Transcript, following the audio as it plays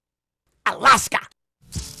Alaska.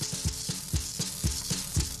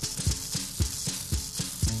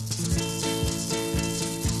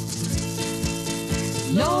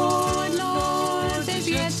 Lord, Lord, there's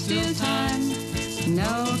yet still time.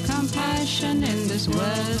 No compassion in this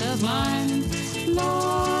world of mine.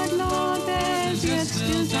 Lord, Lord, there's yet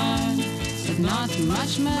still time. But not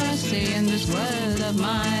much mercy in this world of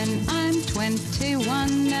mine. I'm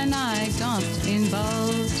 21 and I got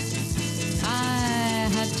involved. I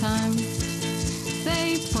had time.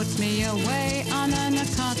 They put me away on a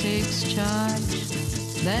narcotics charge.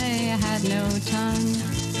 They had no time.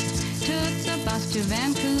 Took the bus to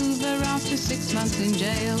Vancouver after 6 months in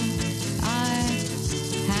jail. I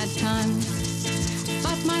had time.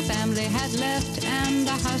 But my family had left and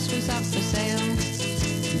the house was up for sale.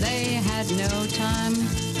 They had no time.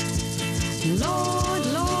 Lord,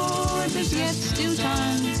 Lord, there's yet still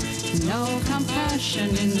time. No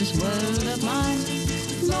compassion in this world of mine.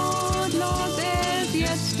 Lord, Lord, there's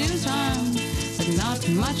yet still time. But not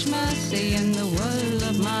much mercy in the world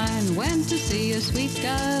of mine. Went to see a sweet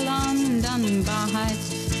girl on Dunbar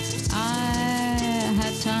Heights. I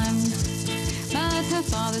had time. But her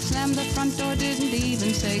father slammed the front door, didn't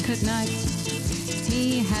even say goodnight.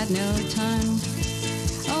 He had no time.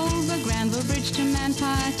 Over Granville Bridge to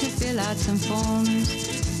Manpire to fill out some forms.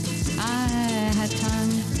 I had time.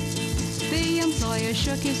 The employer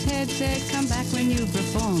shook his head, said, come back when you've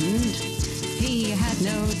reformed. He had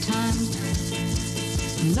no time.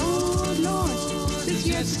 Lord, Lord, there's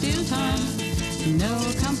yet still time. No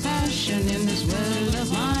compassion in this world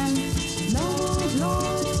of mine. Lord,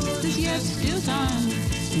 Lord, there's yet still time.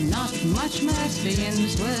 Not much mercy in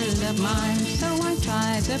this world of mine. So I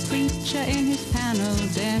tried the preacher in his panel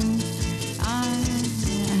den. I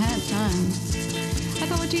had time. I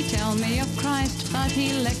thought he'd tell me of Christ, but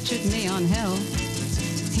he lectured me on hell.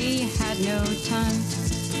 He had no time.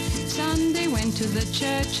 Sunday went to the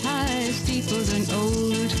church, high, steepled and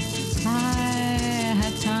old. I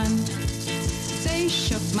had time. They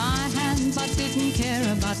shook my hand, but didn't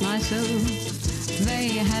care about my soul.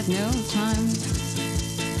 They had no time.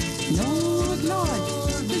 Lord, Lord,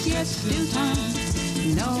 there's yet still time.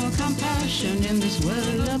 No compassion in this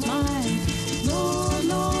world of mine. Lord,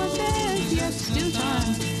 Lord, there's yet still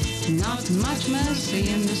time. Not much mercy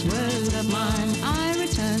in this world of mine. I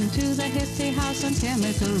returned to the hippie house on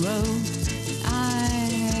Chemical Row. I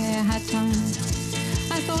had time.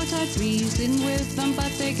 I thought I'd reason with them,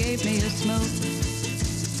 but they gave me a smoke.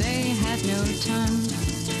 They had no time.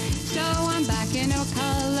 So I'm back in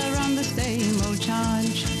Ocala on the same old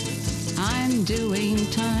charge. I'm doing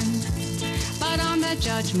time. But on the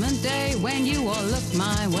judgment day, when you all look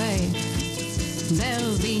my way,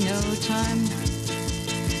 there'll be no time.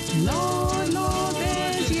 Lord, Lord,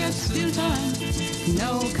 there's yet still time.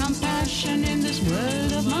 No compassion in this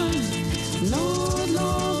world of mine. Lord,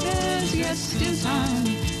 Lord, there's yet still time.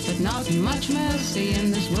 But not much mercy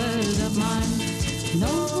in this world of mine.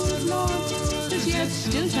 Lord, Lord, there's yet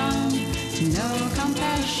still time. No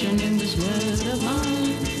compassion in this world of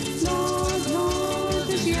mine. Lord, Lord,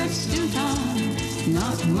 there's yet still time.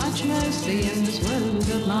 Not much mercy in this world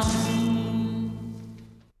of mine.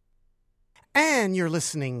 And you're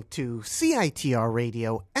listening to CITR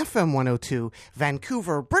Radio, FM 102,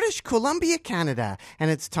 Vancouver, British Columbia, Canada.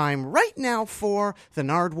 And it's time right now for the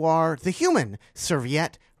Nardwuar, the Human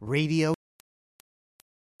Serviette Radio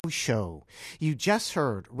Show. You just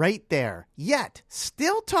heard right there, Yet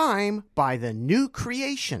Still Time by The New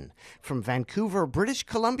Creation from Vancouver, British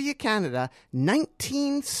Columbia, Canada,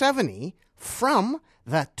 1970, from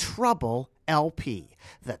the Trouble LP.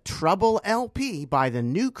 The Trouble LP by The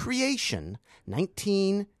New Creation,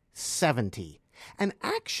 1970. And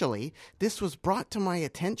actually, this was brought to my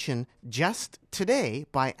attention just today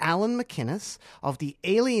by Alan McInnes of the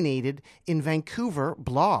Alienated in Vancouver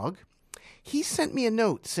blog. He sent me a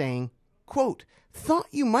note saying, quote, thought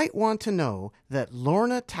you might want to know that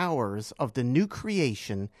Lorna Towers of The New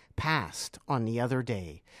Creation passed on the other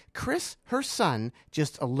day. Chris, her son,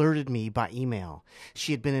 just alerted me by email.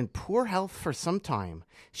 She had been in poor health for some time.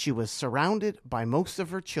 She was surrounded by most of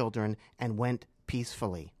her children and went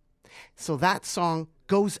peacefully. So that song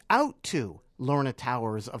goes out to Lorna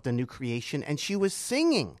Towers of The New Creation, and she was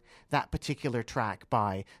singing that particular track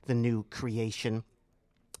by The New Creation,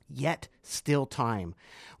 Yet Still Time,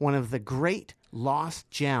 one of the great lost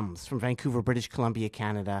gems from Vancouver, British Columbia,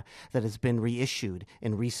 Canada, that has been reissued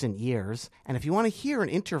in recent years. And if you want to hear an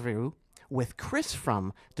interview with Chris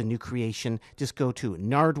from The New Creation, just go to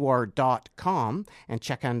nardwuar.com and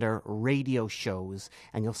check under radio shows,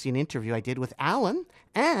 and you'll see an interview I did with Alan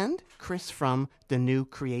and Chris from The New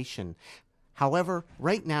Creation. However,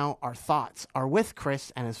 right now our thoughts are with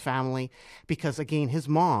Chris and his family because, again, his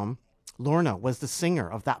mom, Lorna, was the singer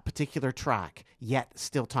of that particular track, Yet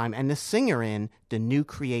Still Time, and the singer in The New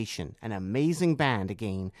Creation, an amazing band,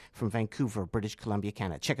 again, from Vancouver, British Columbia,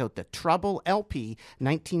 Canada. Check out the Trouble LP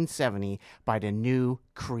 1970 by The New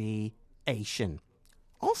Creation.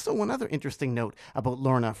 Also, one other interesting note about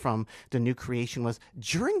Lorna from The New Creation was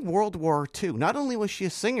during World War II, not only was she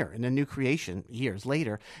a singer in The New Creation years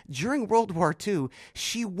later, during World War II,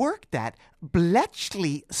 she worked at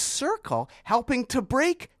Bletchley Circle helping to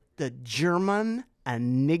break the German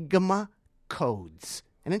Enigma codes.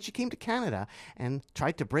 And then she came to Canada and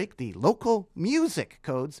tried to break the local music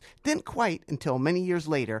codes. Didn't quite until many years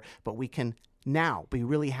later, but we can now be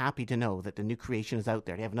really happy to know that The New Creation is out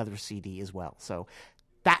there. They have another CD as well. So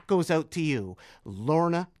that goes out to you,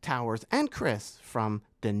 Lorna Towers and Chris from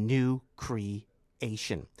The New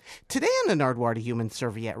Creation. Today on the Nardwuar to Human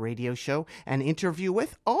Serviette radio show, an interview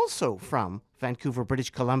with, also from Vancouver,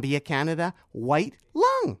 British Columbia, Canada, White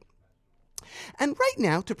Lung. And right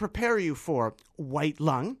now, to prepare you for White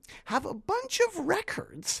Lung, have a bunch of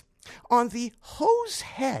records on the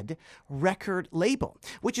Hosehead record label,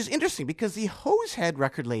 which is interesting because the Hosehead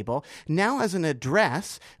record label now has an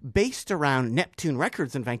address based around Neptune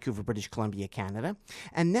Records in Vancouver, British Columbia, Canada.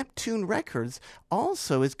 And Neptune Records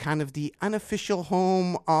also is kind of the unofficial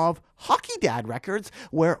home of Hockey Dad Records,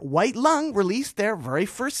 where White Lung released their very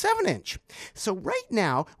first 7-inch. So right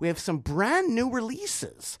now, we have some brand new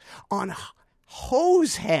releases on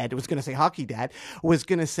Hosehead. I was going to say Hockey Dad, was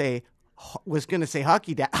going to say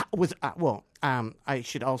Hockey Dad, I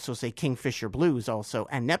should also say Kingfisher Blues also,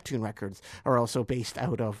 and Neptune Records are also based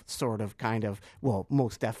out of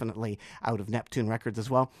most definitely out of Neptune Records as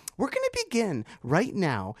well. We're going to begin right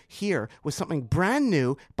now here with something brand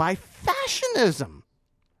new by Fashionism.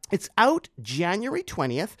 It's out January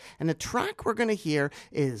 20th, and the track we're going to hear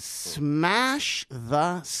is Smash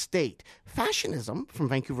the State. Fashionism from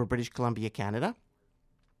Vancouver, British Columbia, Canada.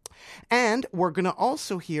 And we're going to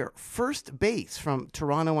also hear First Base from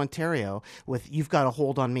Toronto, Ontario with You've Got a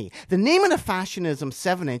Hold on Me. The name of the Fashionism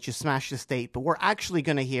 7-inch is Smash the State, but we're actually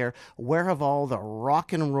going to hear Where Have All the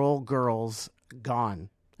Rock and Roll Girls Gone?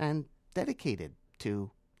 And dedicated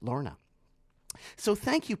to Lorna. So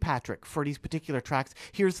thank you, Patrick, for these particular tracks.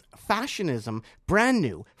 Here's Fashionism, brand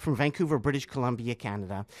new from Vancouver, British Columbia,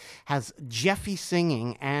 Canada. Has Jeffy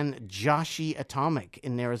singing and Joshy Atomic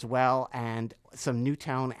in there as well, and some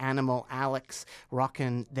Newtown Animal Alex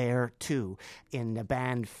rocking there too in the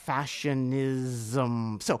band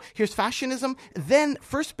Fashionism. So here's Fashionism, then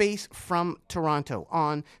First Base from Toronto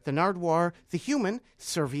on the Nardwuar, the Human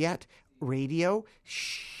Serviette radio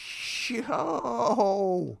show.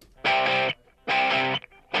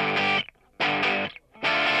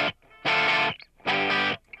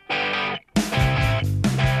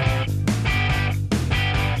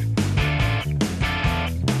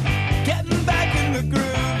 Getting back in the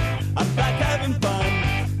groove, I'm back having fun,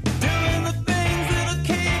 doing the things that'll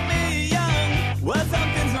keep me young. Well,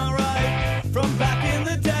 something's not right from back in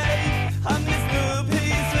the day. I miss the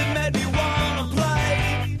piece that made me wanna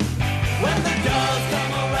play. When the girls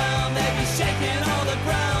come around, they be shaking all the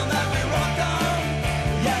ground that we rock on.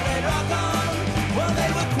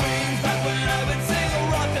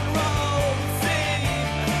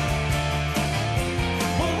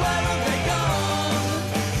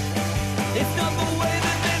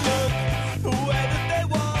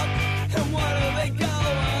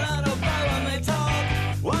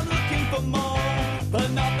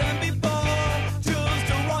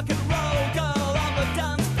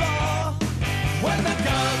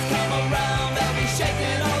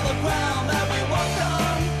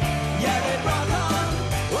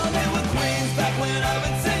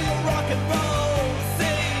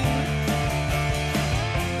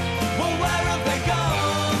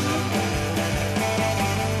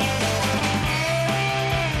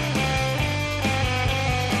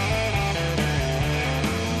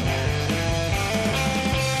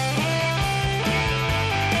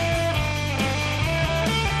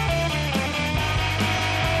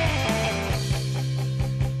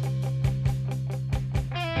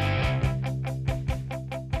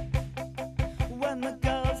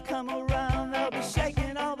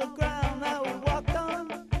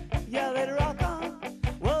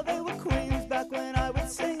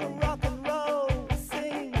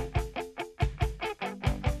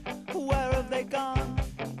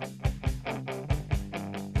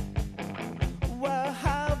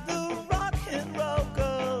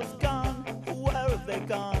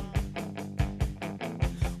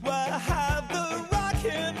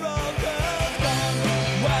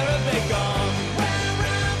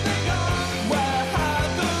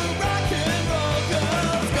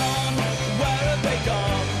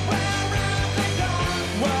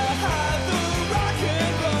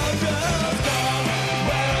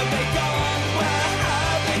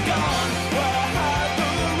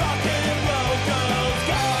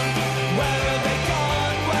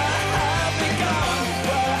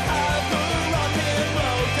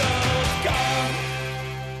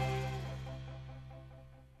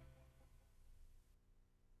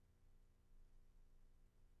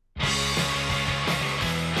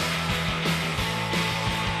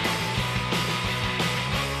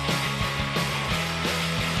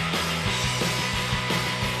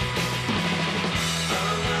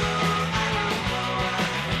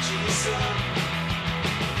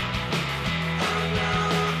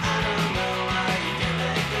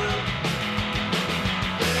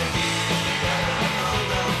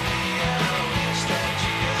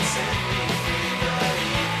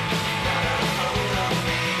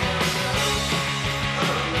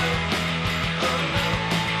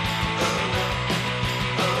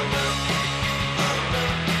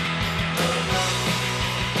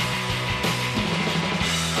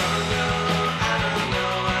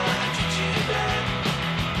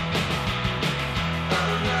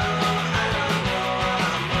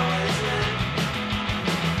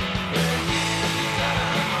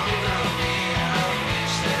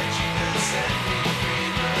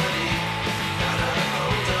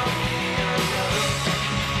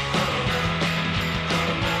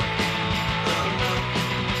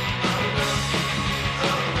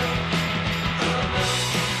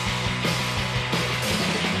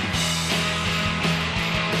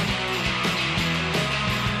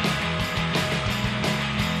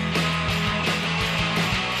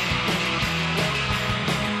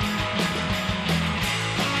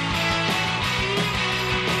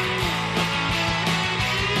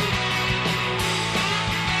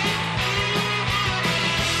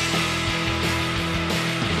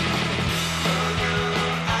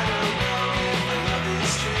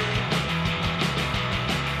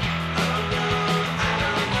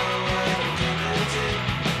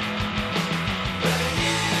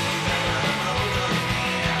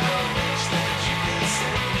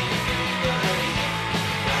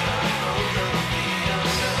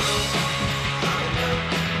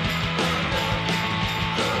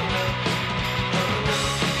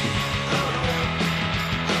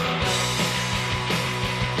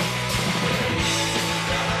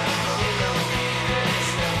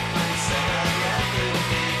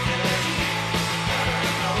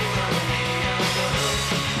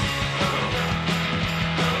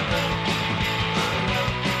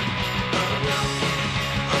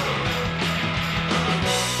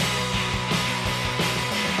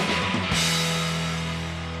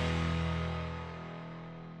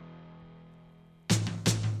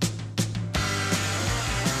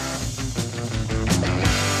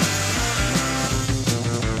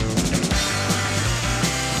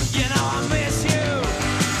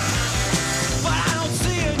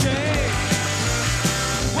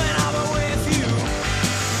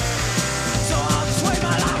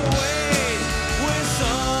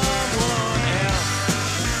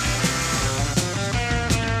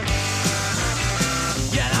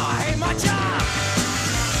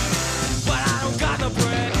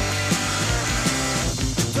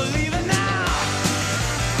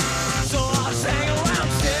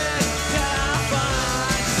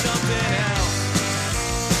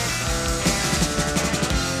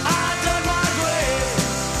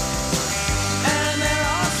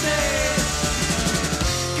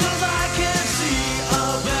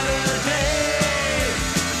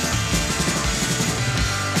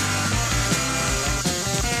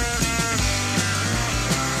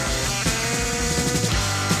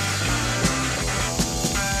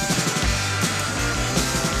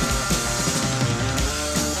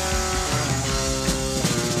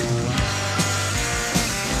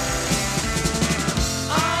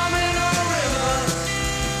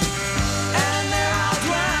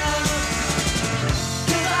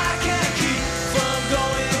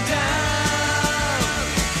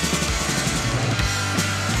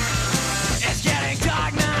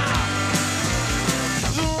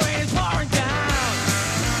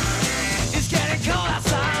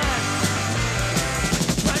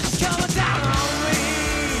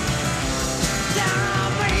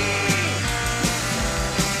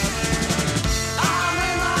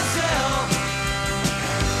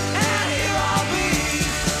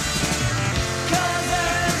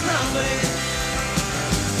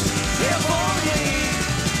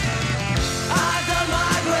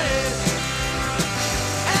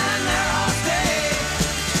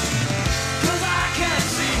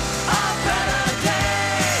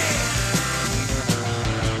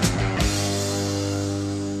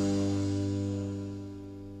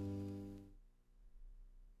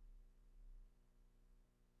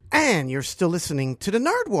 And you're still listening to the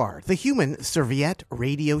Nardwuar, the Human Serviette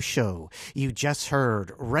Radio Show. You just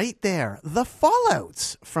heard right there the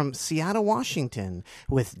Fallouts from Seattle, Washington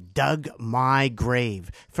with Dug My Grave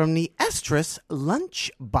from the Estrus Lunch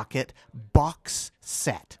Bucket box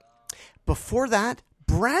set. Before that,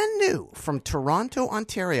 brand new from Toronto,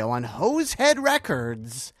 Ontario on Hosehead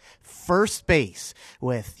Records, First Base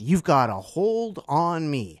with You've Got a Hold on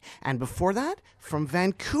Me. And before that, from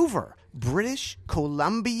Vancouver, British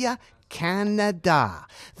Columbia, Canada,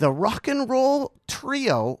 the rock and roll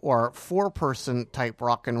trio or four-person type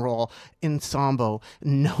rock and roll ensemble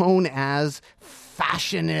known as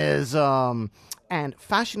Fashionism. And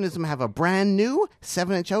Fashionism have a brand new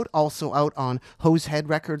 7-inch out, also out on Hosehead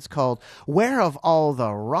Records, called Where Have All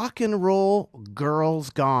the Rock and Roll Girls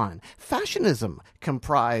Gone? Fashionism,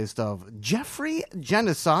 comprised of Jeffrey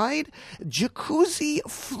Genocide, Jacuzzi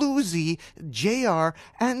Floozy, JR,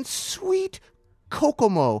 and Sweet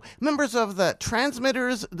Kokomo, members of the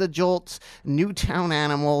Transmitters, the Jolts, Newtown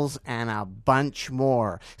Animals, and a bunch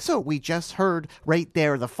more. So we just heard right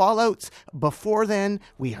there the Fallouts. Before then,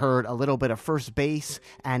 we heard a little bit of First Base,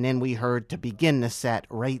 and then we heard to begin the set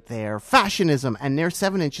right there, Fashionism, and they're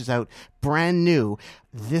 7 inches out, brand new,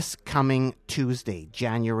 this coming Tuesday,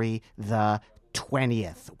 January the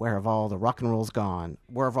 20th. Where have all the rock and rolls gone?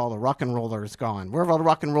 Where have all the rock and rollers gone? Where have all the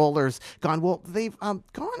rock and rollers gone? Well, they've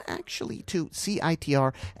gone actually to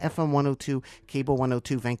CITR, FM 102, Cable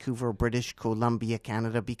 102, Vancouver, British Columbia,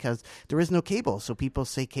 Canada, because there is no cable. So people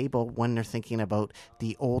say cable when they're thinking about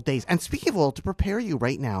the old days. And speaking of old, to prepare you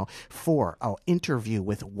right now for our interview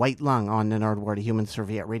with White Lung on the Nardwuar, the Human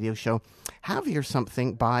Serviette Radio Show, have here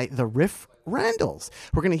something by the Riff Randalls.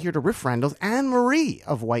 We're going to hear the Riff Randalls. Anne Marie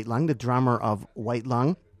of White Lung, the drummer of White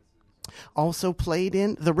Lung, also played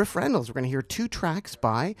in the Riff Randalls. We're going to hear 2 tracks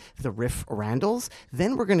by the Riff Randalls.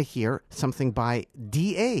 Then we're going to hear something by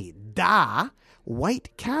D.A.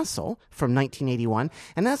 White Castle from 1981.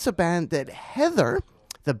 And that's a band that Heather,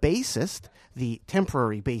 the bassist, the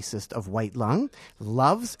temporary bassist of White Lung,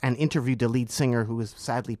 loves and interviewed the lead singer who has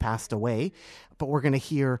sadly passed away. But we're going to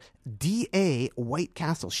hear D.A. White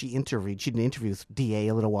Castle. She did an interview with D.A.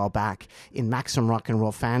 a little while back in Maximum Rock and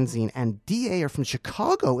Roll Fanzine. And D.A. are from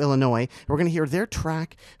Chicago, Illinois. We're going to hear their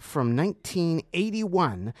track from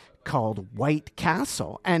 1981 called White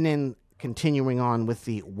Castle. And then continuing on with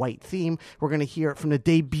the white theme, we're going to hear from the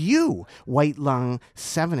debut White Lung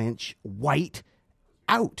 7-inch White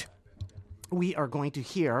Out. We are going to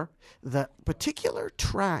hear the particular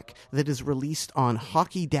track that is released on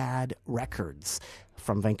Hockey Dad Records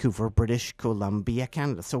from Vancouver, British Columbia,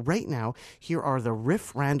 Canada. So right now, here are the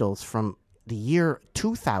Riff Randalls from the year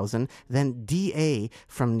 2000, then D.A.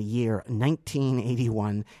 from the year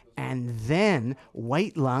 1981, and then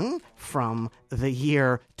White Lung from the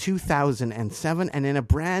year 2007, and then a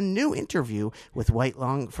brand new interview with White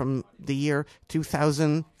Lung from the year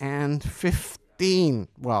 2015.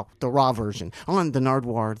 Well, the raw version on the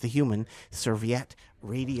Nardwuar, the Human Serviette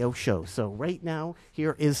Radio Show. So right now,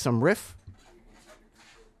 here is some riff.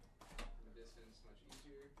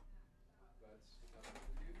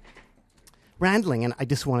 Randling, and I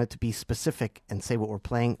just wanted to be specific and say what we're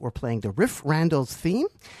playing. We're playing the Riff Randalls theme,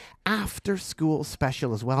 After School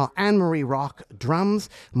Special as well, Anne-Marie Rock drums,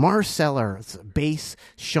 Marcellers bass,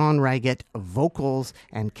 Sean Raggett vocals,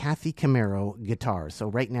 and Kathy Camaro guitar. So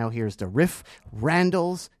right now here's the Riff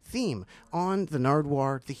Randalls theme on the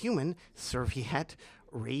Nardwuar, the Human Serviette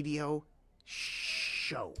Radio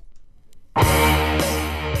Show.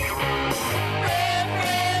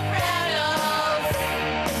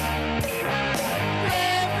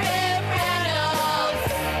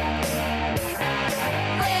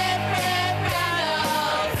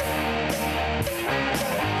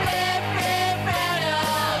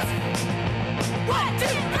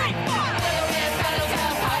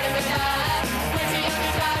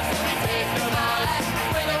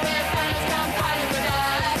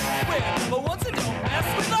 But once you don't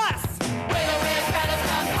mess with us, we're the Red Rattles,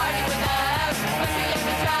 come party with us.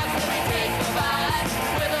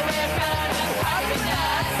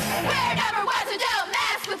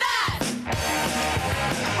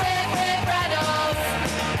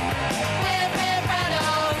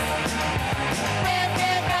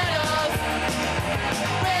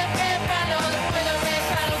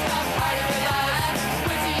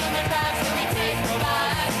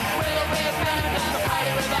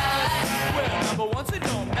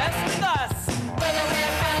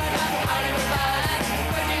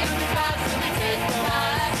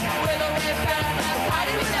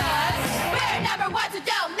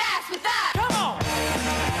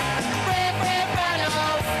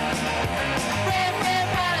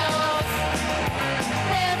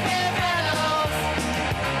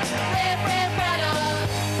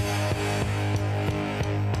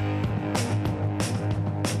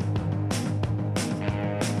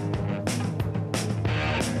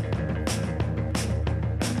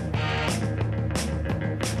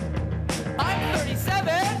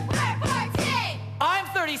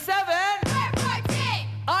 37. We're 14.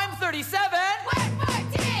 I'm 37. We're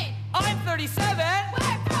 14. I'm 37.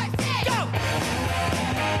 We're 14. Go!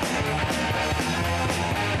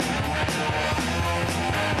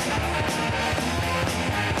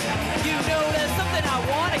 You know there's something I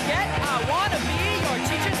want to get. I want to be your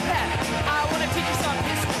teacher's pet. I want to teach you some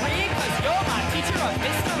history because you're my teacher of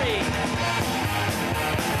mystery.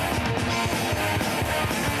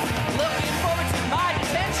 Looking forward to my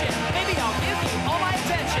detention. Maybe I'll give you all my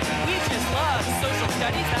attention. We just love social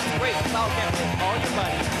studies. That's great. I'll get with all your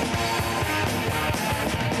buddies.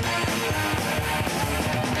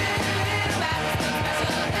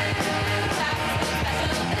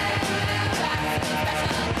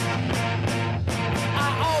 I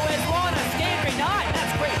always want a skatery night.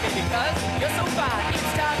 That's great, baby, cuz you're so fine.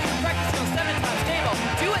 Each time you practice your 7 times table.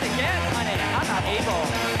 Do it again, honey. I'm not able.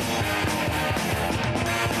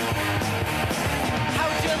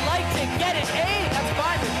 How'd you like to get an A? That's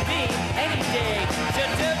fine with me. Any day.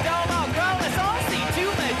 Domo, grown, let's all see. To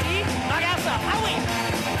the D. Magasa, Howie.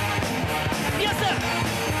 Yes, sir.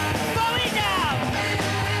 Going down.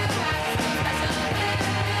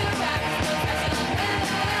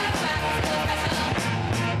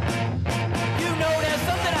 You know there's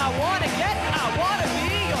something I want to get. I want to be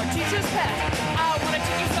your teacher's pet. I want to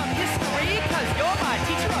teach you some history because you're my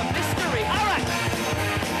teacher of mystery. All right.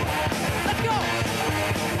 Let's go.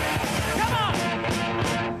 Come on.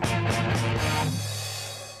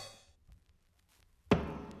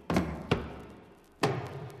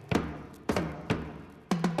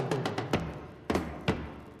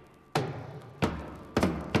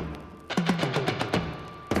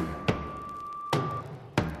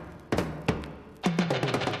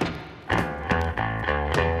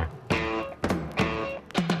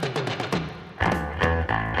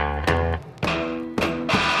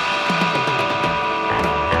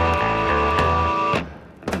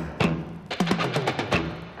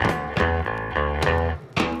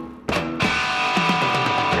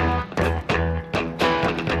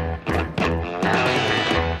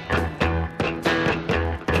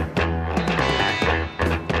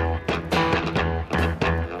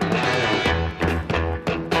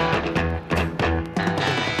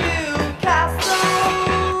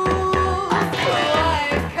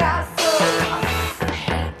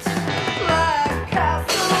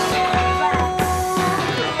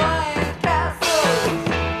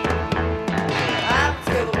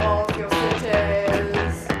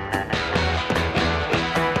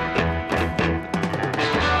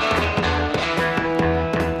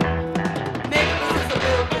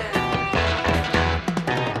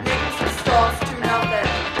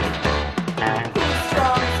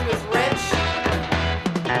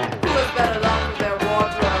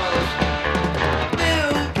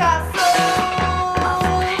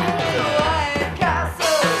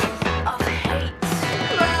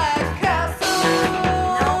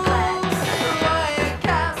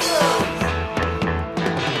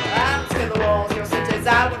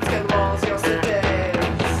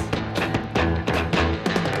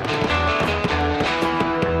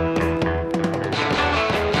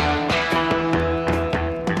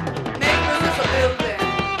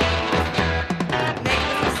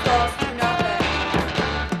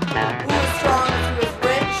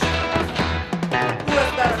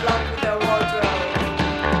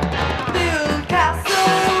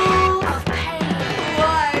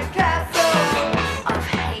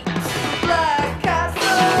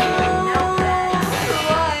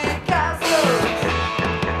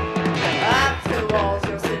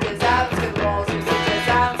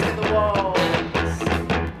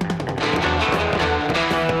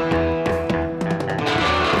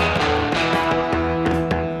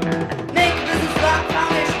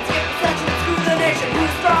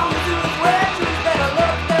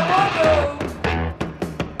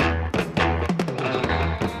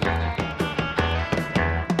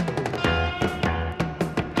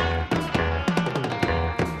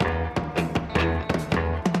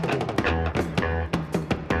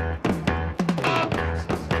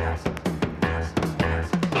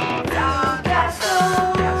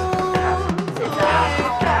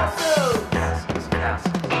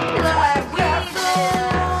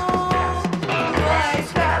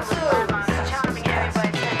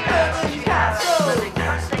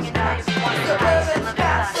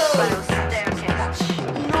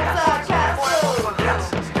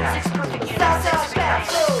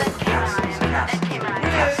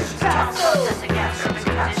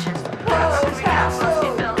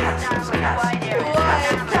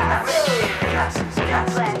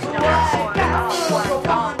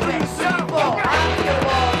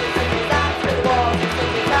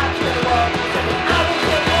 I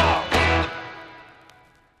will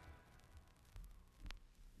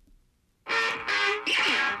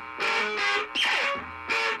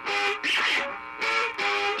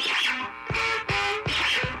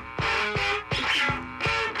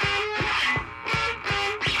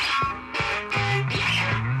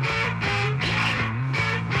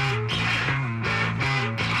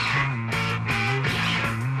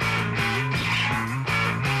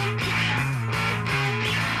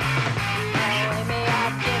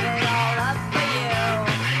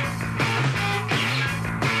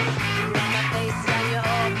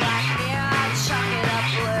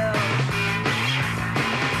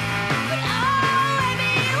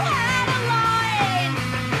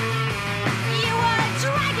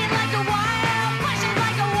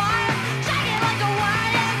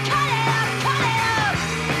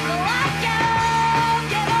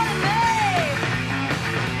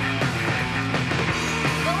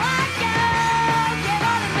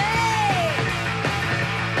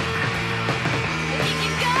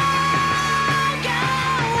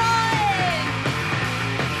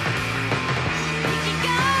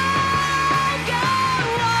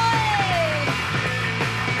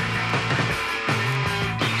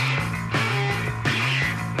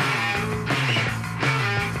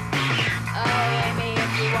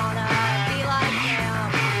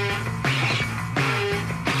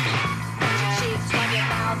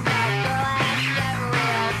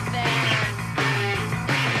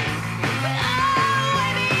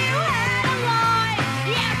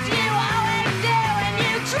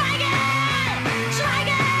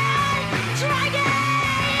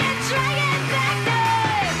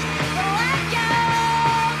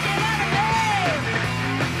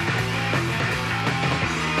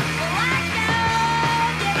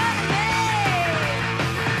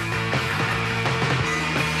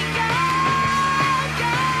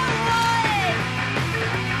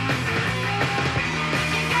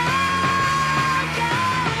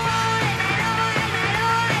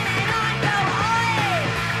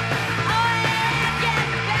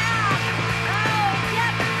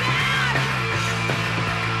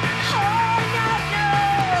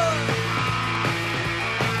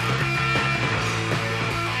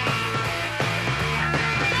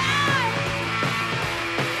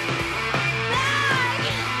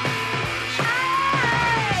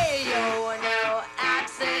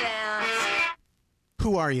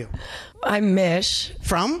who are you? I'm Mish.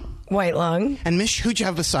 From? White Lung. And Mish, who'd you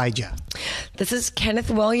have beside you? This is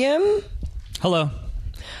Kenneth William. Hello.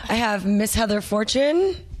 I have Miss Heather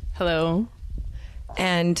Fortune. Hello.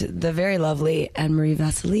 And the very lovely Anne-Marie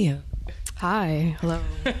Vasilio. Hi. Hello.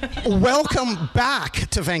 Welcome back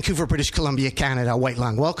to Vancouver, British Columbia, Canada, White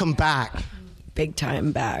Lung. Welcome back. Big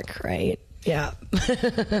time back, right? Yeah.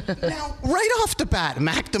 Now, right off the bat,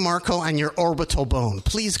 Mac DeMarco and your orbital bone.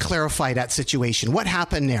 Please clarify that situation. What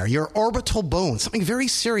happened there? Your orbital bone, something very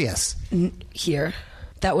serious. Here.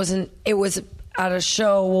 That wasn't, it was at a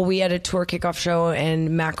show. Well, we had a tour kickoff show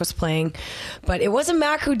and Mac was playing. But it wasn't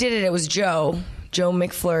Mac who did it. It was Joe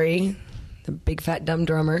McFlurry, the big fat dumb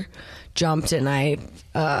drummer, jumped and I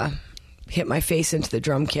hit my face into the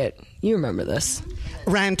drum kit. You remember this.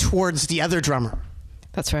 Ran towards the other drummer,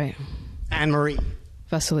 That's right. Anne-Marie.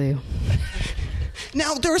 Vasilio.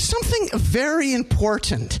 Now, there's something very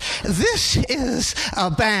important. This is a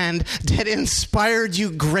band that inspired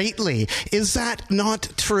you greatly. Is that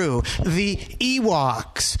not true? The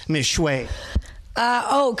Ewoks, Miss Shui.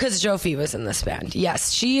 Because Jofi was in this band.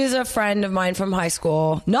 Yes, she is a friend of mine from high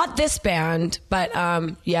school. Not this band, but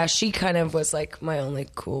yeah, she kind of was like my only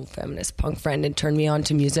cool feminist punk friend and turned me on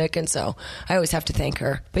to music, and so I always have to thank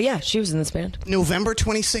her. But yeah, she was in this band. November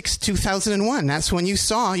 26, 2001. That's when you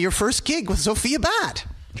saw your first gig with Sophia Bat.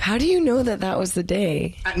 How do you know that was the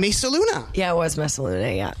day? At Mesa Luna. Yeah, it was Mesa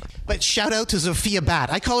Luna, yeah. But shout out to Sophia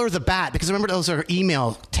Bat. I call her the Bat because I remember that was her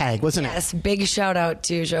email tag, wasn't it? Yes, big shout out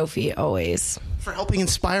to Jofi, always. For helping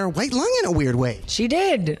inspire White Lung in a weird way. She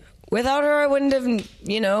did. Without her, I wouldn't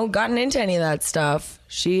have, gotten into any of that stuff.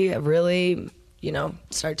 She really,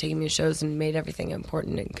 started taking me to shows and made everything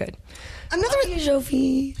important and good. Love you,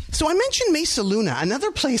 Jofi. So I mentioned Mesa Luna.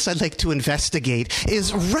 Another place I'd like to investigate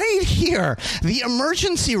is right here, the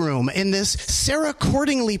emergency room in this Sarah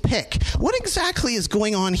Cordingley pick. What exactly is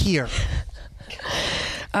going on here?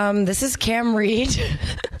 This is Cam Reed.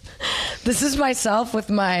 This is myself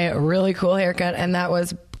with my really cool haircut, and that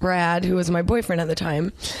was Brad, who was my boyfriend at the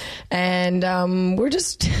time. And we're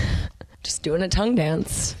just doing a tongue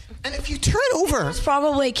dance. And if you turn over... It's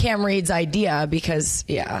probably Cam Reed's idea because,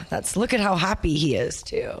 look at how happy he is,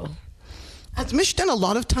 too. Has Mish done a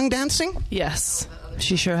lot of tongue dancing? Yes,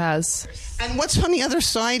 she sure has. And what's on the other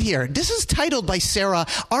side here? This is titled by Sarah,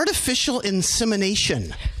 Artificial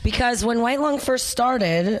Insemination. Because when White Lung first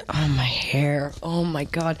started, oh, my hair, oh, my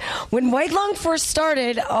God. When White Lung first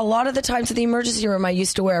started, a lot of the times at the emergency room, I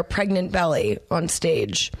used to wear a pregnant belly on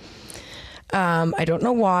stage. I don't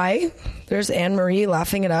know why. There's Anne-Marie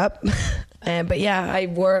laughing it up. But yeah, I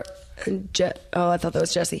wore... I thought that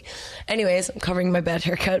was Jessie. Anyways, I'm covering my bad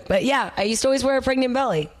haircut. But yeah, I used to always wear a pregnant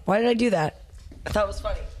belly. Why did I do that? I thought it was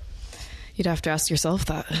funny. You'd have to ask yourself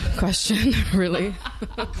that question, really.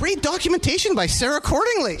 Great documentation by Sarah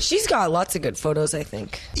Cordingley. She's got lots of good photos, I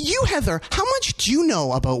think. You, Heather, how much do you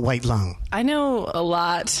know about White Lung? I know a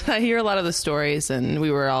lot. I hear a lot of the stories, and we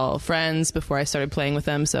were all friends before I started playing with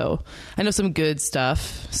them, so I know some good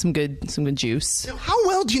stuff, some good juice. Now, how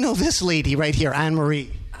well do you know this lady right here, Anne-Marie?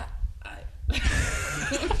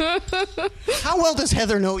 How well does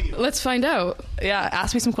Heather know you? Let's find out. Yeah,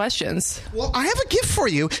 ask me some questions. Well, I have a gift for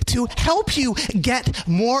you to help you get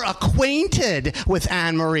more acquainted with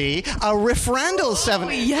Anne-Marie. A Riff Randall 7.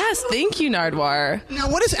 Yes, thank you, Nardwuar. Now,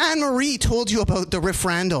 what has Anne-Marie told you about the Riff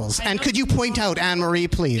Randalls? And could you point out Anne-Marie,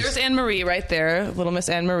 please? There's Anne-Marie right there, little Miss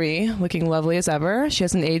Anne-Marie, looking lovely as ever. She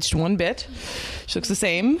hasn't aged one bit. She looks the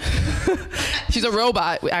same. She's a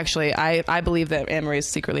robot, actually. I believe that Anne-Marie is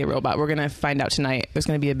secretly a robot. We're going to find out tonight. There's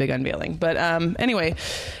going to be a big unveiling. But anyway.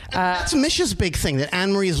 That's Mish's big thing, that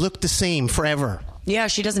Anne-Marie has looked the same forever. Yeah,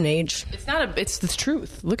 she doesn't age. It's the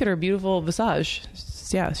truth. Look at her beautiful visage.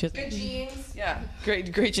 Yeah, she has good genes. Yeah,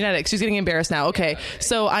 great genetics. She's getting embarrassed now. Okay,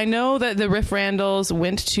 so I know that the Riff Randalls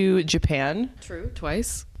went to Japan. True,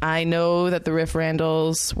 twice. I know that the Riff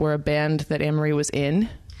Randalls were a band that Anne-Marie was in.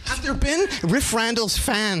 Have there been Riff Randall's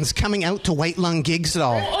fans coming out to White Lung gigs at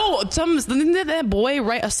all? Didn't that boy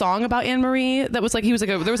write a song about Anne-Marie? That was like,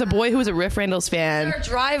 there was a boy who was a Riff Randall's fan. Our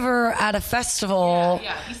driver at a festival.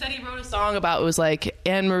 Yeah. He said he wrote a song about, it was like,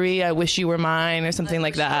 Anne-Marie, I wish you were mine, or something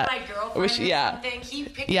like that. My girlfriend something. He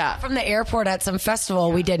picked me up Yeah. from the airport at some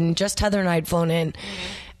festival we did, and just Heather and I had flown in.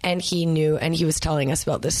 And he knew, and he was telling us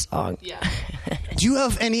about this song. Yeah. Do you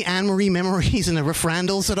have any Anne-Marie memories in the Riff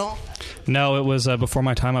Randalls at all? No, it was before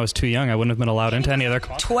my time. I was too young. I wouldn't have been allowed into any other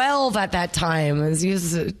concerts. 12 at that time.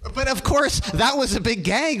 But of course, that was a big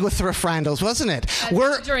gag with the Riff Randalls, wasn't it?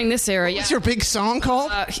 During this era, yeah. What's your big song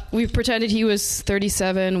called? We pretended he was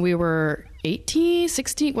 37. We were 18,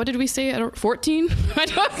 16. What did we say? 14? I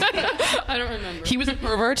don't remember. He was a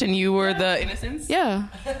pervert and you were the innocence? Yeah.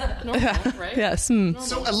 Normal, right? Yes.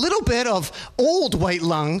 So a little bit of old White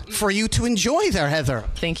Lung for you to enjoy there, Heather.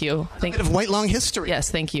 Thank you. A bit of White Lung history. Yes,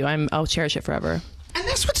 thank you. I'll cherish it forever. And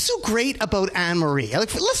that's what's so great about Anne-Marie.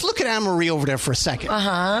 Like, let's look at Anne-Marie over there for a second.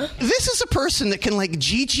 Uh-huh. This is a person that can like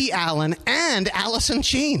Gigi Allen and Alice in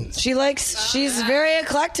Chains. She's very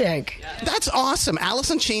eclectic. That's awesome. Alice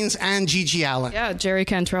in Chains and Gigi Allen. Yeah, Jerry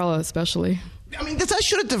Cantrella especially. I mean, does that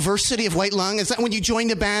show the diversity of White Lung? Is that when you joined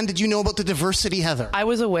the band, did you know about the diversity, Heather? I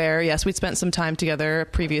was aware, yes. We'd spent some time together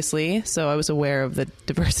previously, so I was aware of the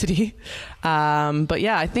diversity. But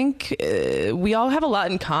yeah, I think we all have a lot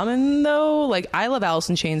in common, though. Like, I love Alice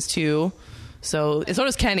in Chains, too. So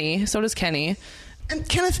does Kenny. And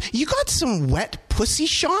Kenneth, you got some wet pussy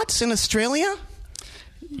shots in Australia?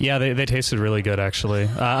 Yeah, they tasted really good, actually.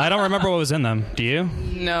 I don't remember what was in them. Do you?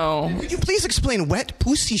 No. Could you please explain wet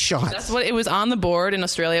pussy shots? That's what it was on the board in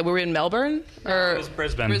Australia. Were we in Melbourne? Or It was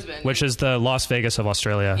Brisbane, which is the Las Vegas of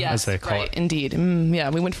Australia, as they call it. Indeed. Yeah,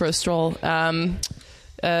 we went for a stroll. There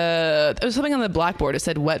was something on the blackboard. It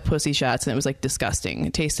said wet pussy shots, and it was like disgusting.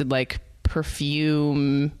 It tasted like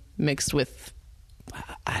perfume mixed with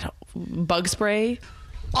bug spray.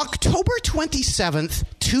 October 27th,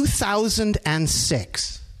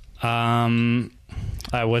 2006. I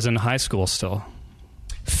was in high school still.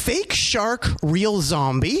 Fake Shark, Real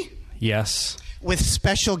Zombie. Yes. With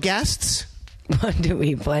special guests. What do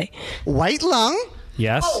we play? White Lung.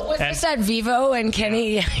 Yes. Oh, was this at Vivo and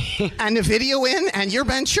Kenny? And the video in, and your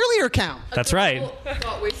band cheerleader count. That's right.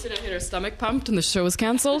 Got wasted and hit her stomach pumped, and the show was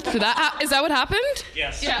canceled. Is that what happened?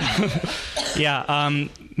 Yes. Yeah. Yeah.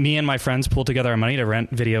 Me and my friends pulled together our money to rent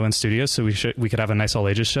video in studios so we could have a nice all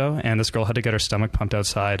ages show. And this girl had to get her stomach pumped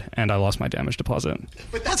outside, and I lost my damage deposit.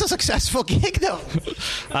 But that's a successful gig, though.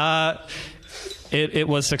 It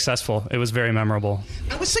was successful. It was very memorable.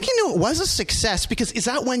 I was thinking, no, it was a success because is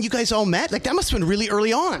that when you guys all met? Like, that must have been really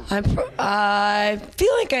early on. I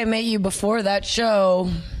feel like I met you before that show.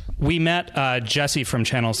 We met Jesse from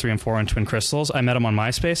Channels 3 and 4 and Twin Crystals. I met him on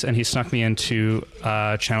MySpace, and he snuck me into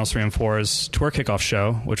Channels 3 and 4's tour kickoff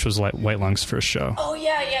show, which was like White Lung's first show. Oh,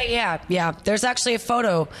 yeah. There's actually a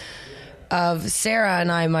photo of Sarah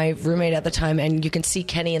and I, my roommate at the time, and you can see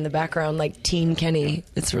Kenny in the background, like teen Kenny.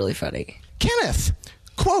 It's really funny. Kenneth,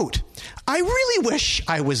 quote, I really wish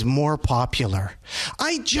I was more popular.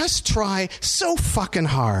 I just try so fucking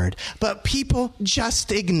hard, but people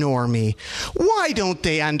just ignore me. Why don't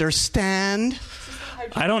they understand?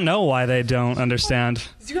 I don't know why they don't understand.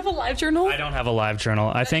 Do you have a live journal? I don't have a live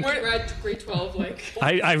journal. I think grade 12, like.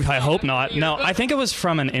 I hope not. No, I think it was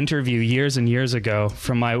from an interview years and years ago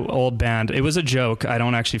from my old band. It was a joke. I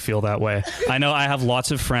don't actually feel that way. I know I have lots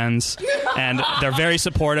of friends, and they're very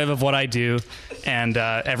supportive of what I do, and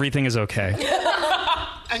everything is okay.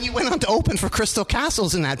 And you went on to open for Crystal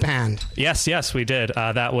Castles in that band. Yes, we did.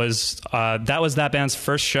 That was that band's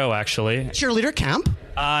first show, actually. Cheerleader camp?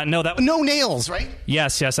 No, that No Nails, right?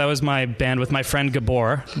 Yes, that was my band with my friend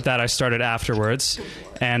Gabor that I started afterwards,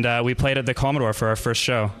 and we played at the Commodore for our first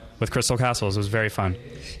show with Crystal Castles. It was very fun.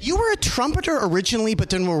 You were a trumpeter originally,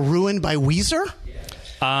 but then were ruined by Weezer?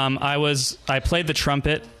 I played the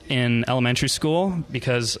trumpet in elementary school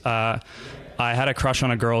because I had a crush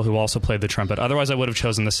on a girl who also played the trumpet. Otherwise, I would have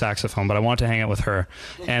chosen the saxophone, but I wanted to hang out with her.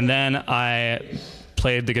 And then I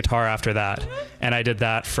played the guitar after that, and I did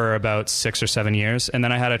that for about 6 or 7 years. And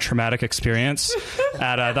then I had a traumatic experience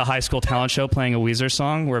at the high school talent show playing a Weezer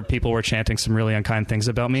song where people were chanting some really unkind things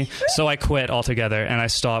about me. So I quit altogether, and I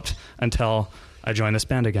stopped until I joined this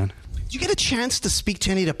band again. Did you get a chance to speak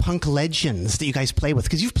to any of the punk legends that you guys play with?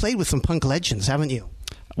 Because you've played with some punk legends, haven't you?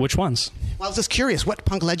 Which ones? Well, I was just curious, what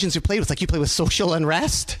punk legends you played with? Like you played with Social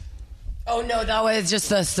Unrest? Oh, no, that was just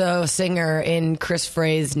the singer in Chris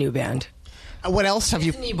Frey's new band. What else have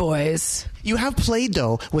you... Disney Boys. You have played,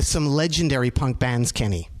 though, with some legendary punk bands,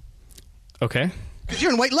 Kenny. Okay. Because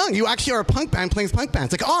you're in White Lung. You actually are a punk band playing with punk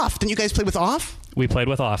bands. Like Off. Didn't you guys play with Off? We played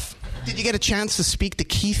with Off. Did you get a chance to speak to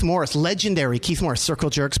Keith Morris, legendary Keith Morris,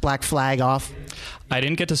 Circle Jerks, Black Flag, Off? I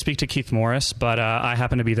didn't get to speak to Keith Morris, but I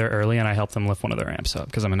happened to be there early, and I helped them lift one of their amps up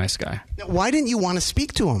because I'm a nice guy. Now, why didn't you want to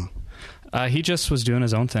speak to him? He just was doing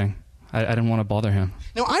his own thing. I didn't want to bother him.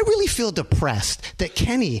 Now, I really feel depressed that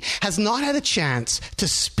Kenny has not had a chance to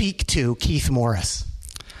speak to Keith Morris.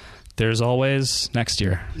 There's always next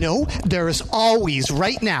year. No, there is always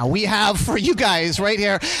right now. We have for you guys right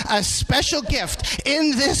here a special gift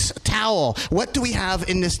in this towel. What do we have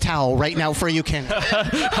in this towel right now for you, Kenny?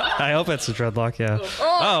 I hope it's a dreadlock, yeah.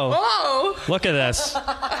 Oh, look at this.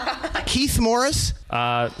 Keith Morris?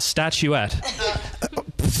 Statuette.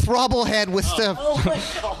 throbblehead with the... Oh my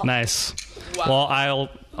God. Nice. Wow. Well,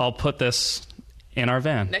 I'll put this in our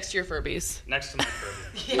van. Next to your Furbies. Next to my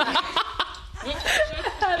Furby.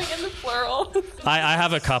 Adding in the plural. I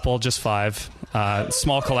have a couple, just 5.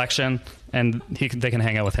 Small collection, and they can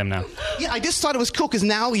hang out with him now. Yeah, I just thought it was cool because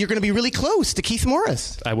now you're going to be really close to Keith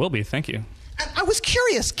Morris. I will be, thank you. And I was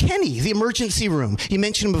curious, Kenny, the emergency room. You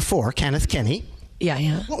mentioned him before, Kenneth Kenny.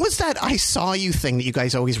 Yeah. What was that I saw you thing that you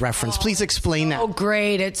guys always reference? Please explain that. Oh,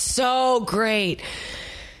 great. It's so great.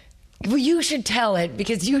 Well, you should tell it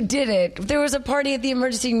because you did it. There was a party at the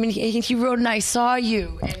emergency room and he wrote, and I saw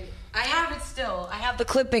you. And I have it still. I have the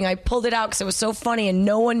clipping. I pulled it out because it was so funny and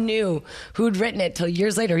no one knew who'd written it till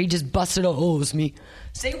years later. He just busted out, oh, it was me.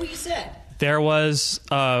 Say what you said. There was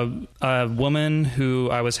a woman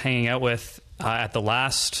who I was hanging out with at the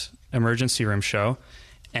last emergency room show,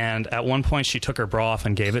 and at one point she took her bra off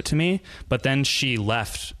and gave it to me, but then she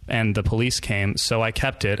left and the police came, so I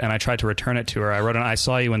kept it and I tried to return it to her. I wrote an I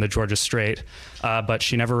saw you in the Georgia Strait, but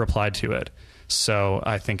she never replied to it. So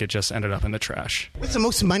I think it just ended up in the trash. What's the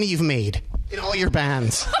most money you've made in all your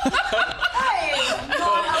bands?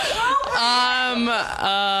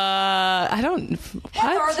 I don't.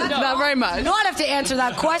 What? Not very much. You don't have to answer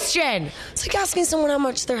that question. It's like asking someone how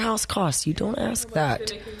much their house costs. You don't ask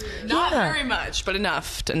that. Not Yeah. very much, but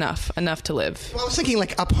enough to live. Well, I was thinking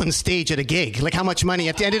like up on stage at a gig. Like how much money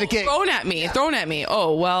at the end of the gig? Thrown at me.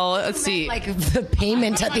 Oh, well, let's see. Like the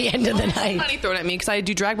payment at the end of the night. Money thrown at me because I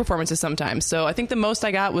do drag performances sometimes. So I think the most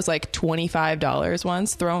I got was like $25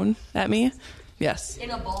 once thrown at me. Yes. In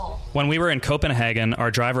a ball. When we were in Copenhagen, our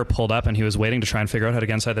driver pulled up and he was waiting to try and figure out how to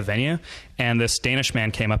get inside the venue. And this Danish man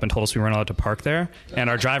came up and told us we weren't allowed to park there. And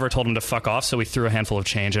our driver told him to fuck off, so we threw a handful of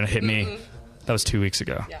change and it hit me. That was 2 weeks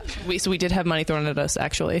ago. Yeah. So we did have money thrown at us,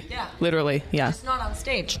 actually. Yeah. Literally, yeah. It's not on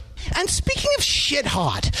stage. And speaking of shit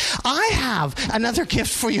hot, I have another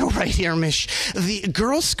gift for you right here, Mish. The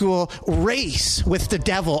Girls' School Race with the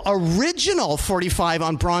Devil, original 45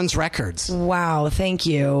 on Bronze Records. Wow, thank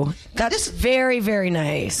you. That's very, very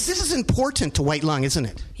nice. This is important to White Lung, isn't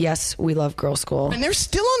it? Yes, we love Girls' School. And they're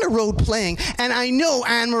still on the road playing. And I know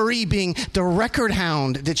Anne-Marie, being the record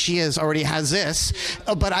hound that she is, already has this.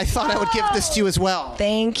 But I thought I would give this to you as well.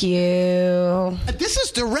 Thank you. This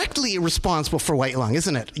is directly responsible for White Lung,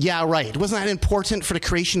 isn't it? Yeah, right. Wasn't that important for the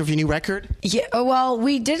creation of your new record? Yeah, well,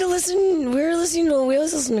 we did listen. We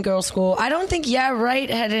always listened to Girls' School. I don't think Yeah Right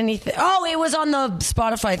had anything. Oh, it was on the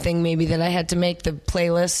Spotify thing maybe that I had to make the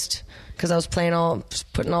playlist because I was putting all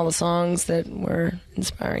the songs that were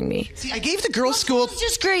inspiring me. See, I gave the Girls' School... It's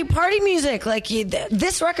just great party music. Like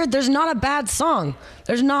this record, there's not a bad song.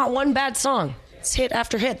 There's not one bad song. It's hit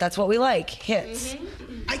after hit. That's what we like. Hits.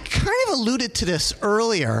 I kind of alluded to this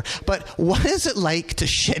earlier, but what is it like to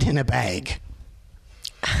shit in a bag?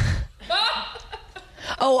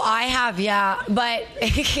 Oh, I have, yeah, but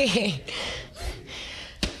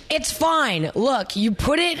it's fine. Look, you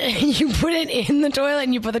put it in the toilet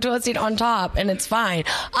and you put the toilet seat on top and it's fine.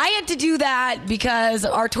 I had to do that because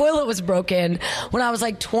our toilet was broken when I was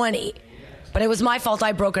like 20. But it was my fault.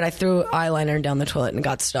 I broke it. I threw eyeliner down the toilet and it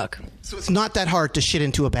got stuck. So it's not that hard to shit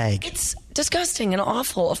into a bag. It's disgusting and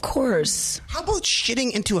awful, of course. How about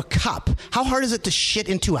shitting into a cup? How hard is it to shit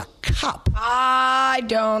into a cup? I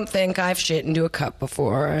don't think I've shit into a cup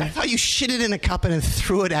before. I thought you shitted in a cup and then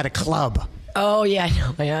threw it at a club. Oh yeah,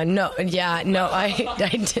 I did.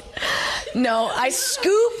 No, I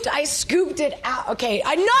scooped it out. Okay,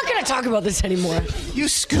 I'm not going to talk about this anymore. You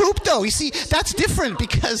scooped though. You see, that's different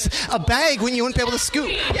because a bag when you wouldn't be able to scoop.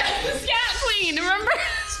 Yes, the Scat Queen, remember?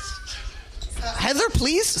 Heather,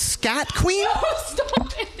 please, Scat Queen. Oh,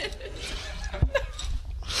 stop it.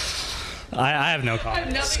 I have no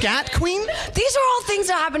comment. Scat Queen? These are all things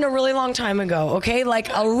that happened a really long time ago, okay? Like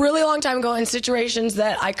a really long time ago in situations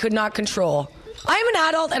that I could not control. I'm an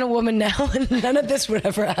adult and a woman now, and none of this would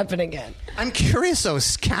ever happen again. I'm curious though,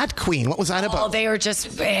 Scat Queen, what was that about? Oh, they are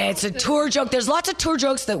just, it's a tour joke. There's lots of tour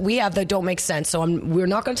jokes that we have that don't make sense, so we're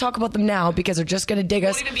not going to talk about them now because they're just going to dig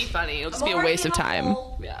us. It's going to be funny. It'll just be a waste of time.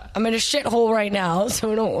 Yeah. I'm in a shithole right now, so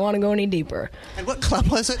we don't want to go any deeper. And what club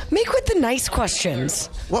was it? Make with the nice questions.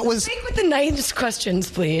 What was... Make with the nice questions,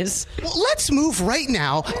 please. Well, let's move right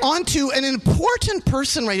now onto an important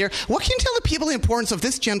person right here. What can you tell the people the importance of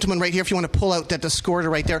this gentleman right here if you want to pull out that Discorder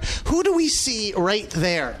right there? Who do we see right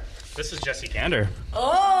there? This is Jesse Gander.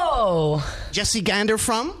 Oh. Jesse Gander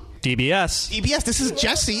from? DBS. DBS. This is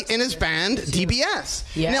Jesse in his band, DBS.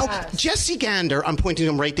 Yes. Now, Jesse Gander, I'm pointing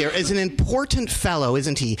to him right there, is an important fellow,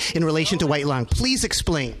 isn't he, in relation to White Lung? Please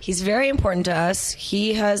explain. He's very important to us.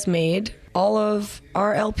 He has made all of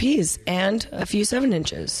our LPs and a few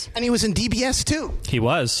 7-inches. And he was in DBS too. He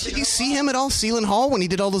was. Did you see him at all, Sealand Hall, when he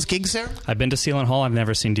did all those gigs there? I've been to Sealand Hall. I've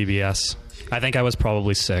never seen DBS. I think I was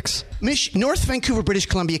probably 6. North Vancouver, British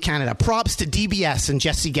Columbia, Canada. Props to DBS and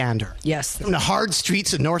Jesse Gander. Yes. From the hard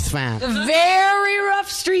streets of North Van. The very rough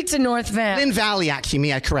streets in North Van. Lynn Valley, actually.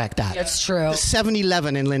 May I correct that? That's true. The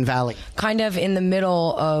 7-Eleven in Lynn Valley. Kind of in the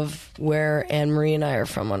middle of where Anne-Marie and I are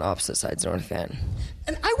from, on opposite sides of North Van.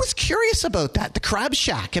 And I was curious about that. The Crab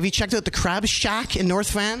Shack. Have you checked out the Crab Shack in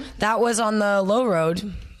North Van? That was on the Low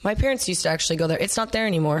Road. My parents used to actually go there. It's not there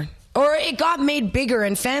anymore. Or it got made bigger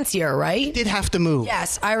and fancier, right? Did have to move.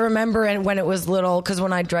 Yes, I remember it when it was little, because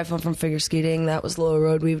when I'd drive home from figure skating, that was the Low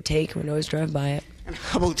Road we would take. We'd always drive by it. And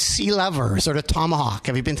how about Sea Lovers or the Tomahawk?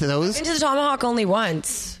 Have you been to those? Been to the Tomahawk only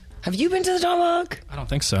once. Have you been to the Tomahawk? I don't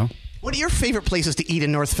think so. What are your favorite places to eat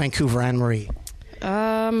in North Vancouver, Anne-Marie?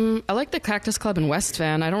 I like the Cactus Club in West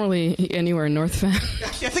Van. I don't really eat anywhere in North Van.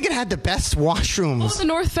 Actually, I think it had the best washrooms. Oh, the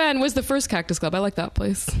North Van was the first Cactus Club. I like that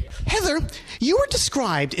place. Heather, you were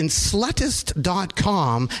described in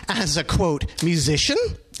Slutist.com as a, quote, musician,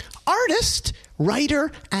 artist,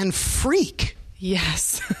 writer, and freak.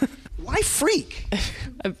 Yes. Why freak?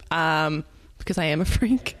 Because I am a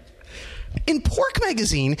freak. In Pork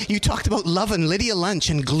Magazine, you talked about loving Lydia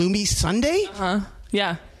Lunch and Gloomy Sunday.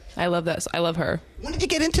 Yeah. I love that. I love her. When did you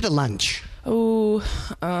get into the lunch? Oh,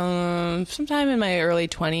 sometime in my early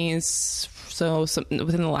 20s. So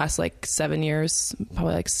within the last 7 years,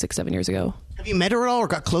 probably 6-7 years ago. Have you met her at all or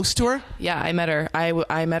got close to her? Yeah, I met her.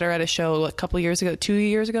 I met her at a show a couple years ago, 2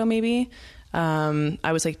 years ago maybe.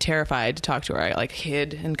 I was terrified to talk to her. I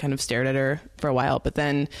hid and kind of stared at her for a while. But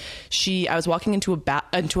then I was walking into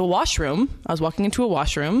a washroom. I was walking into a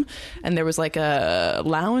washroom, and there was a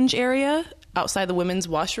lounge area outside the women's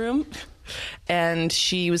washroom, and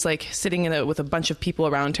she was sitting with a bunch of people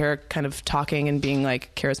around her, kind of talking and being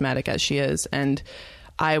charismatic as she is. And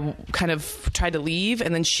I kind of tried to leave,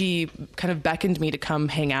 and then she kind of beckoned me to come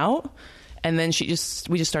hang out, and then we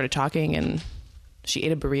just started talking, and she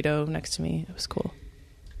ate a burrito next to me. It was cool.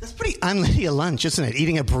 That's pretty un-Lydia Lunch, isn't it?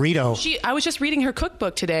 Eating a burrito. I was just reading her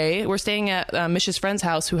cookbook today. We're staying at Mish's friend's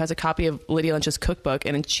house, who has a copy of Lydia Lunch's cookbook,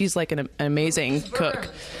 and she's an amazing cook.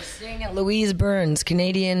 We're staying at Louise Burns,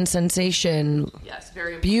 Canadian sensation. Yes,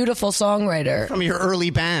 very beautiful songwriter. From your early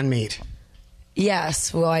band, mate.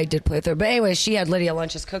 Yes, well, I did play with her. But anyway, she had Lydia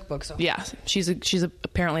Lunch's cookbook. So. Yeah, she's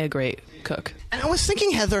apparently a great cook. And I was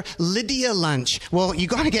thinking, Heather, Lydia Lunch. Well, you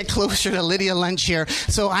got to get closer to Lydia Lunch here.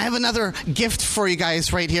 So I have another gift for you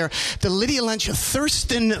guys right here. The Lydia Lunch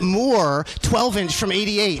Thurston Moore 12-inch from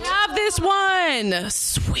 88. Have this one.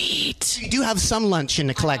 Sweet. You do have some lunch in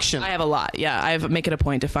the collection. I have a lot. Yeah, I make it a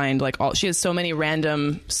point to find all. She has so many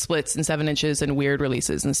random splits and 7 inches and weird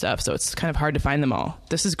releases and stuff. So it's kind of hard to find them all.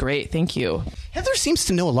 This is great. Thank you. Heather seems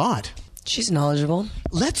to know a lot. She's knowledgeable.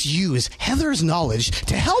 Let's use Heather's knowledge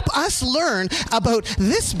to help us learn about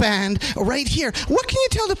this band right here. What can you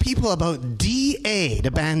tell the people about DA,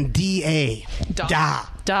 the band DA? Da.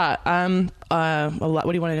 A lot.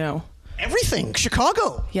 What do you want to know? Everything.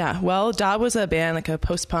 Chicago. Yeah. Well, Da was a band, a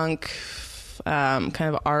post-punk, kind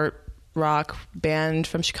of art rock band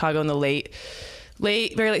from Chicago in the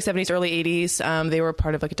very late 70s, early 80s. They were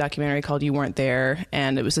part of a documentary called You Weren't There.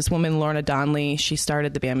 And it was this woman, Lorna Donnelly. She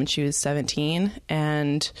started the band when she was 17.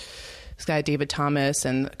 And this guy, David Thomas,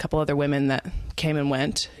 and a couple other women that came and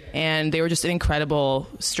went. And they were just an incredible,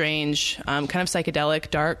 strange, kind of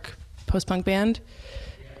psychedelic, dark post-punk band.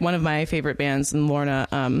 One of my favorite bands. And Lorna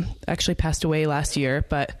actually passed away last year,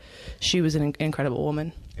 but she was an incredible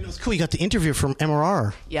woman. It was cool. You got the interview from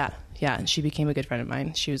MRR. Yeah, and she became a good friend of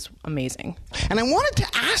mine. She was amazing. And I wanted to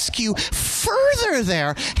ask you further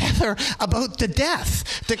there, Heather, about the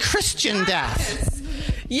death, the Christian death.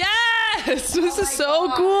 Yes! This is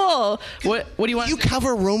so cool. What do you want? You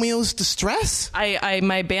cover Romeo's Distress?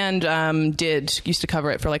 My band used to cover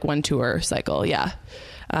it for one tour cycle, yeah.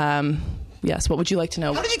 Yes, what would you like to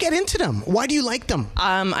know? How did you get into them? Why do you like them?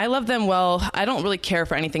 I love them. Well, I don't really care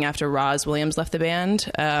for anything after Roz Williams left the band,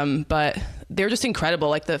 but they're just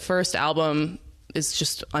incredible. The first album is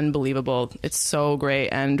just unbelievable. It's so great.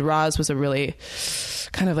 And Roz was a really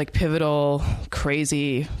kind of pivotal,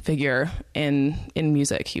 crazy figure in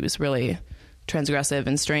music. He was really transgressive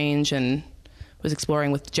and strange and was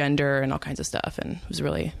exploring with gender and all kinds of stuff. And it was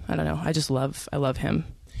really, I don't know, I love him.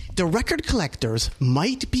 The record collectors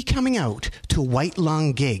might be coming out to White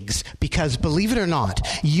Lung gigs because, believe it or not,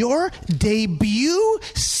 your debut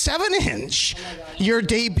 7-inch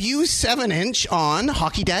on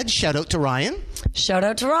Hockey Dad, shout out to Ryan, Shout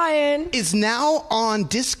out to Ryan. is now on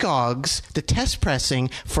Discogs, the test pressing,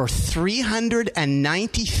 for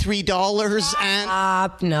 $393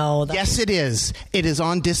 and... No. Yes, it is. It is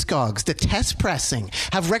on Discogs, the test pressing.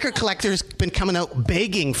 Have record collectors been coming out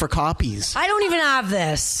begging for copies? I don't even have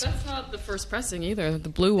this. That's not the first pressing either. The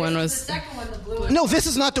blue one was. No, this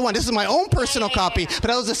is not the one. This is my own personal copy.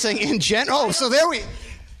 But I was just saying in general. Oh, so there we...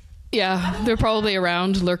 Yeah, they're probably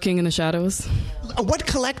around, lurking in the shadows. What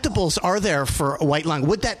collectibles are there for White Lung?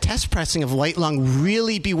 Would that test pressing of White Lung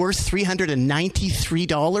really be worth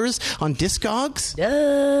 $393 on Discogs?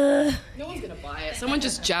 No one's gonna buy it. Someone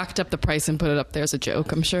just jacked up the price and put it up there as a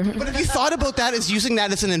joke, I'm sure. But have you thought about that as using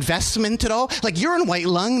that as an investment at all? Like, you're in White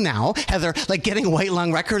Lung now, Heather, like getting White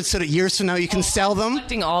Lung records so that years from now you can sell them?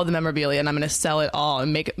 Collecting all the memorabilia, and I'm going to sell it all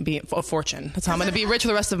and make it be a fortune. That's how I'm going to be rich for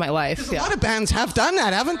the rest of my life. A lot of bands have done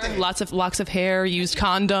that, haven't they? Lots of locks of hair, used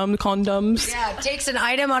condoms. Yeah, takes an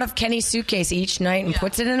item out of Kenny's suitcase each night and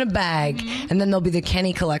puts it in a bag, and then there'll be the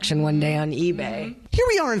Kenny collection one day on eBay. Here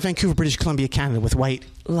we are in Vancouver, British Columbia, Canada with White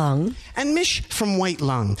Lung. And Mish from White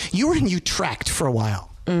Lung, you were in Utrecht for a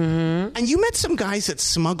while. Mm-hmm. And you met some guys that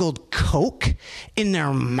smuggled coke in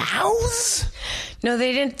their mouths? No,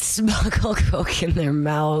 they didn't smuggle coke in their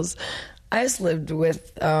mouths. I just lived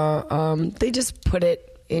with, they just put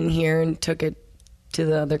it in here and took it to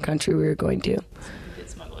the other country we were going to. They did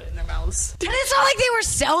smuggle it in their mouths. And it's not like they were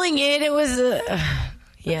selling it. It was,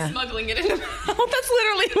 yeah. Smuggling it in their mouth. That's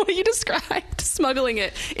literally what you described. Smuggling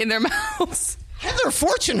it in their mouths. Heather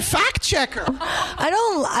Fortune, fact checker.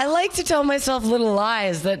 I like to tell myself little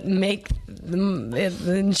lies that make them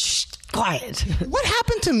quiet. What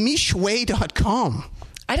happened to mishway.com?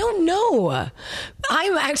 I don't know. I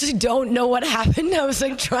actually don't know what happened. I was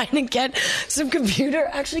like trying to get some computer.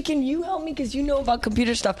 Actually, can you help me? Because you know about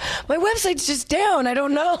computer stuff. My website's just down. I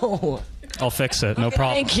don't know. I'll fix it. No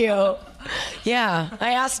problem. Thank you. Yeah,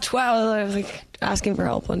 I asked 12. I was like asking for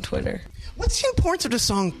help on Twitter. What's the importance of the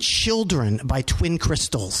song Children by Twin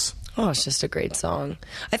Crystals? Oh, it's just a great song.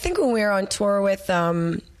 I think when we were on tour with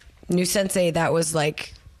New Sensei, that was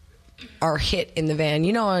like our hit in the van.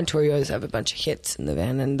 You know, on tour you always have a bunch of hits in the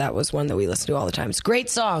van, and that was one that we listened to all the time. It's a great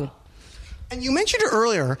song. And you mentioned her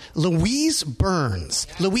earlier, Louise Burns.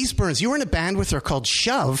 Louise Burns, you were in a band with her called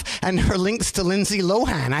Shove, and her links to Lindsay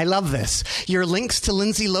Lohan. I love this. Your links to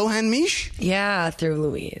Lindsay Lohan, Mish? Yeah, through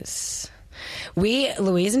Louise.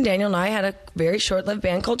 Louise and Daniel and I had a very short-lived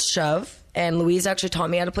band called Shove, and Louise actually taught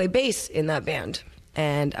me how to play bass in that band.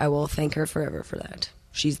 And I will thank her forever for that.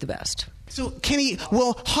 She's the best. So, Kenny,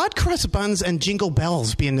 will hot cross buns and jingle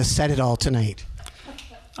bells be in the Set It All tonight?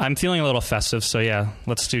 I'm feeling a little festive, so yeah,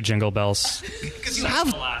 let's do Jingle Bells. Because you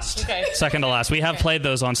have... Second to last. We have played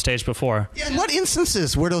those on stage before. Yeah, in what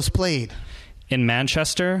instances were those played? In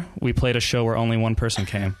Manchester, we played a show where only one person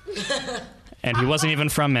came. And he wasn't even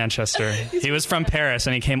from Manchester. He was from Paris,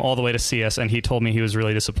 and he came all the way to see us, and he told me he was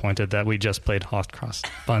really disappointed that we just played Hot Cross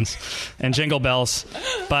Buns and Jingle Bells.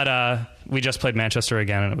 But we just played Manchester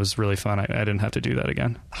again, and it was really fun. I didn't have to do that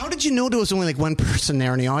again. How did you know there was only like one person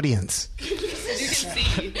there in the audience?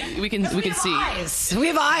 We can see. Eyes. We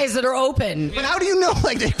have eyes that are open. But how do you know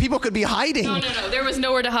like that people could be hiding? No. There was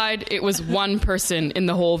nowhere to hide. It was one person in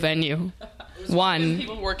the whole venue. One.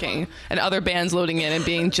 People working and other bands loading in and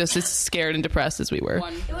being just as scared and depressed as we were.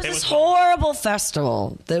 It was this horrible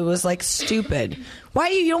festival that was like stupid. Why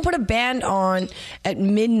you don't put a band on at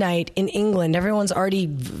midnight in England? Everyone's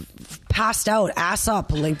already passed out, ass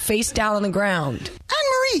up, like face down on the ground.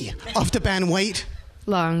 Anne-Marie of the band White.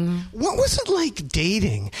 Long. What was it like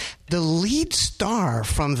dating the lead star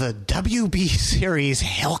from the WB series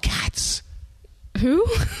Hellcats? Who?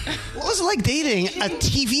 What was it like dating a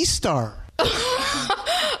TV star?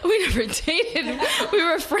 We never dated. We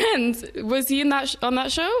were friends. Was he in that on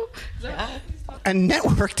that show? A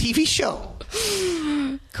network TV show.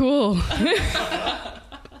 Cool.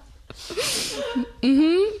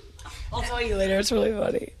 I'll tell you later. It's really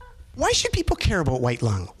funny. Why should people care about White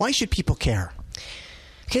Lung? Why should people care?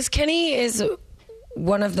 Because Kenny is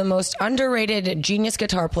one of the most underrated genius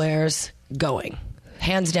guitar players going.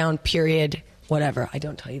 Hands down, period, whatever. I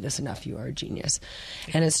don't tell you this enough. You are a genius.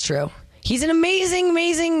 And it's true. He's an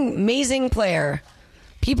amazing player.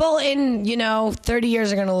 People in, 30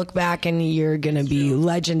 years are going to look back and you're going to be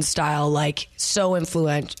legend style, like so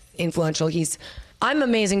influential. I'm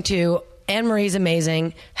amazing too. Anne-Marie's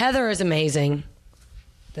amazing. Heather is amazing.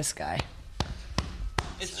 This guy.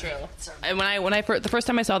 It's true. And the first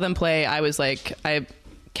time I saw them play, I was like,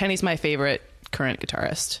 Kenny's my favorite current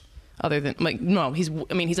guitarist. Other than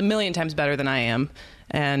he's a million times better than I am,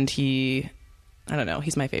 and he's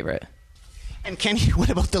my favorite. And Kenny,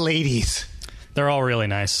 what about the ladies? They're all really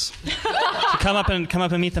nice. Come up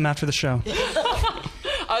and meet them after the show.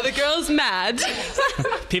 Are the girls mad?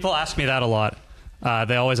 People ask me that a lot.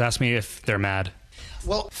 They always ask me if they're mad.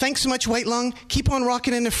 Well, thanks so much, White Lung. Keep on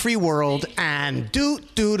rocking in the free world and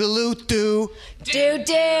do-do-do-do. Do.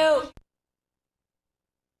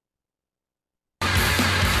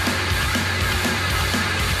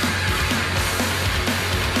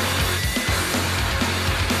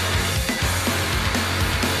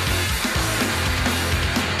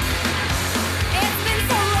 It's been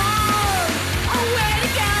so long, oh where to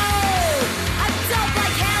go? I'm dope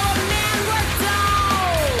like hell, a man we're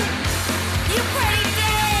dull. You pretty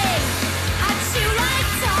thing, I chew like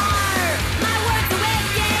tar. My words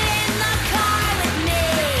wicked in the car with me.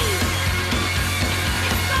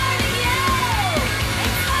 It's burning you,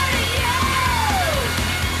 it's burning you.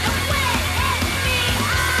 And when it hits me,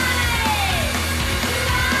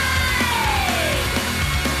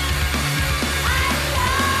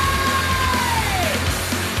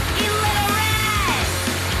 illiterate,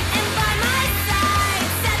 and by my side,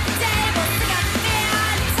 set the table, stick up fear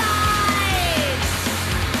untied.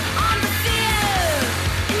 I'm the fear,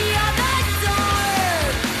 and you're the door.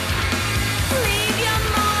 Leave your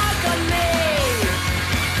mark on me.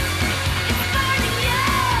 It's burning you,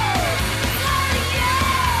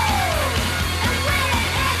 and when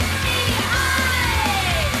it hits me,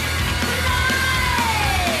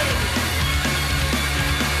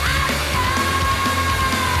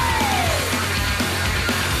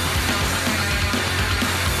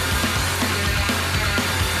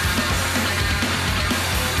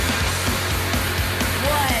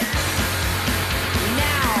 what?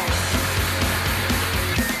 Now.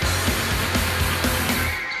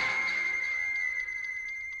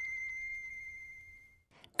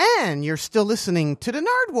 And you're still listening to the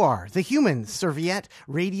Nardwuar, the Human Serviette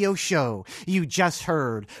radio show. You just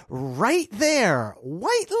heard right there,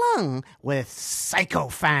 White Lung with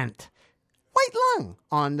Psychophant. White Lung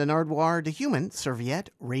on the Nardwuar, the Human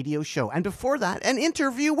Serviette radio show. And before that, an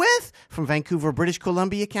interview with, from Vancouver, British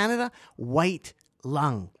Columbia, Canada, White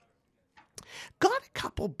Lung. Got a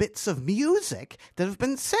couple bits of music that have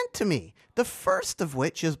been sent to me. The first of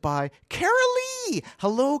which is by Carolee.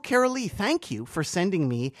 Hello, Carolee. Thank you for sending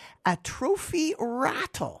me a trophy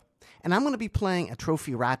rattle. And I'm going to be playing a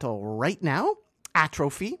trophy rattle right now. A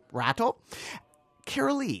trophy rattle.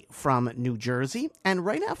 Carolee from New Jersey. And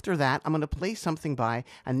right after that, I'm going to play something by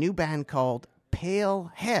a new band called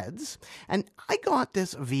Pale Heads. And I got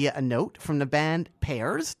this via a note from the band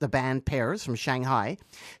Pairs from Shanghai,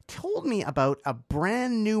 told me about a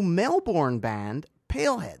brand new Melbourne band,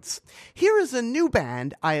 Pale Heads. Here is a new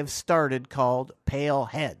band I have started called Pale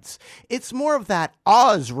Heads. It's more of that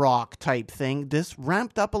Oz rock type thing, this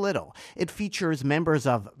ramped up a little. It features members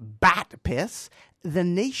of Bat Piss, The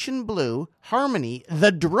Nation Blue, Harmony,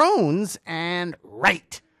 The Drones, and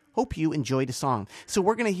Right. Hope you enjoyed the song. So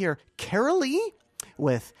we're going to hear Carolee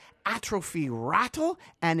with Atrophy Rattle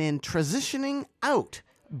and in Transitioning Out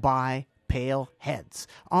by Pale Heads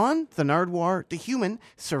on the Nardwuar, the Human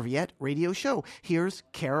Serviette radio show. Here's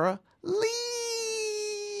Carolee.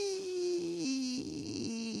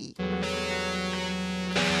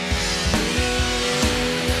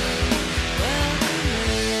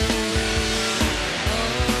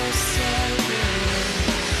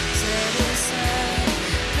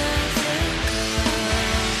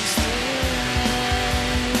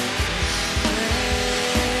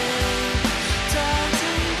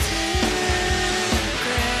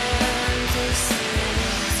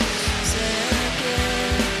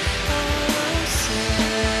 Again,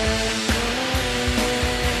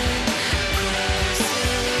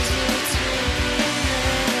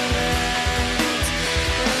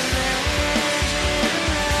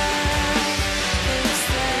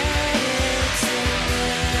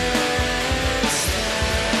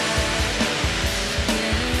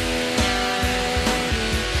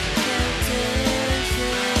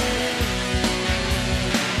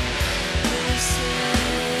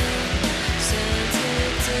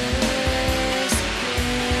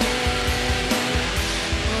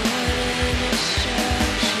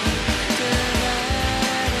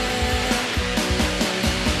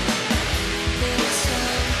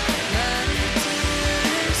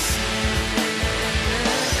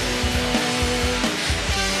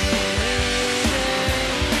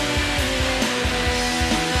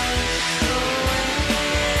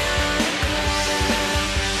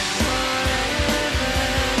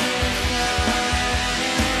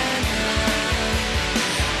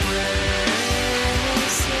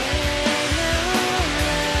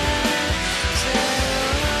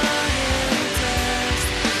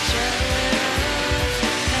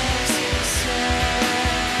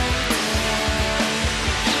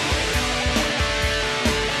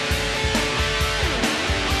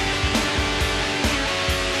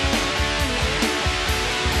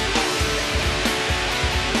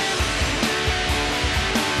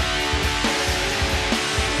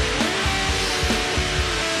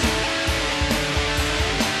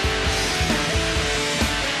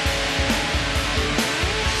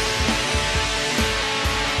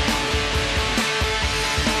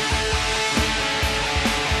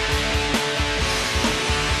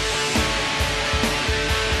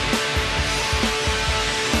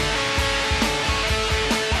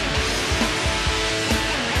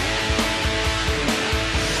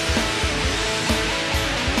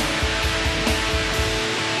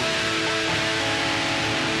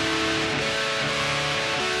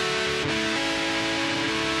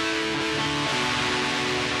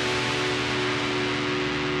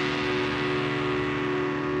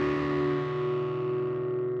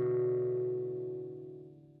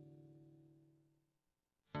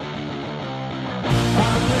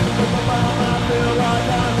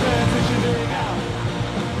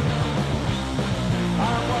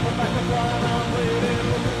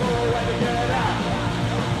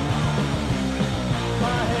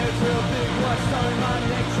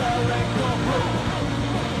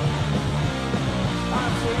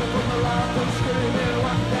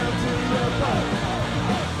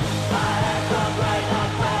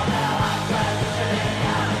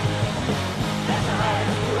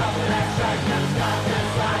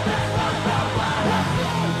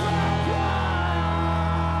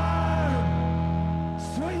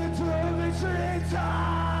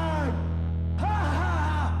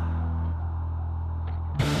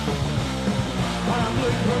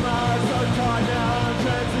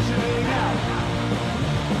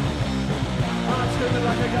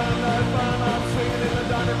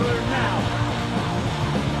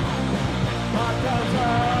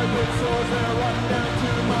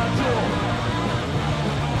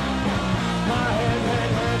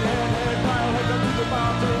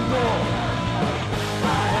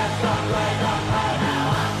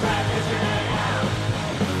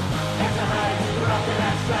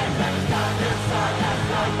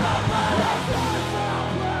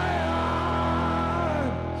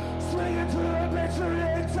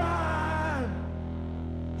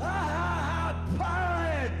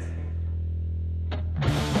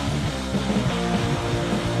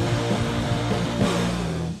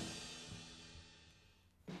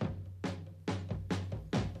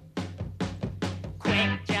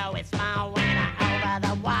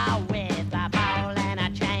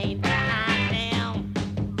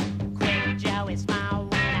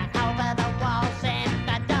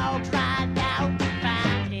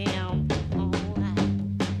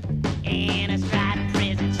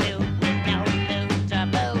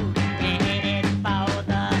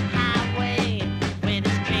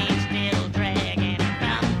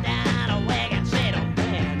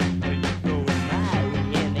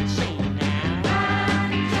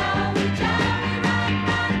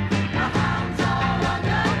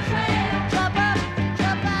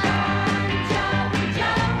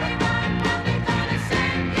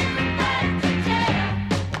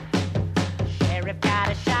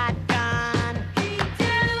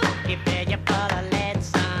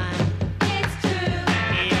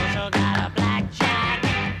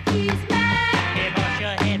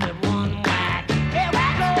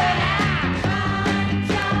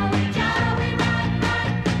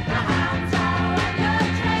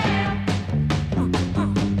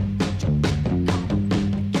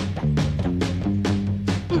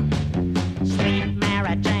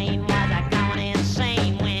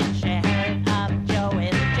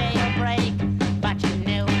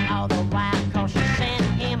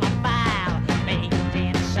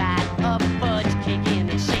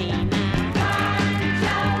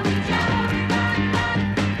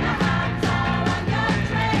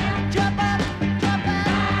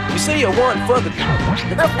 say you're one for the...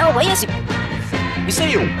 No, where is it? You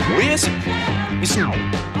say you're... Where is it? You say...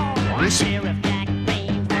 Where is it?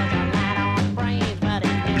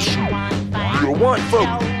 You're one for...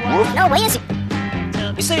 No, where is it?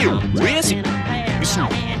 You say you're... Where is it? You say...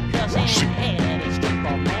 Where is it?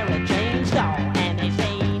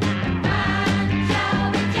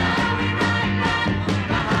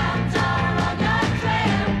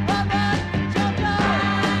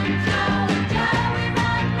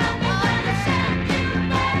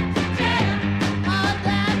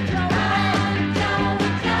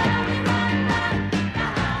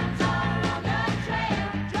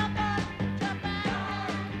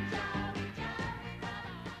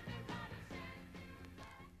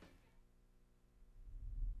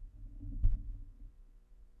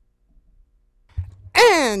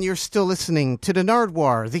 And you're still listening to the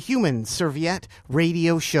Nardwuar, the Human Serviette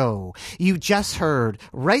radio show. You just heard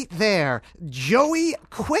right there Joey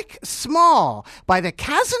Quick Small by the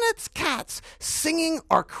Kasanets Cats singing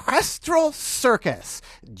Orchestral Circus.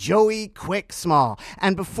 Joey Quick Small.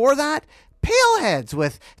 And before that, Paleheads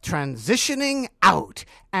with Transitioning Out.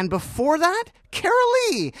 And before that,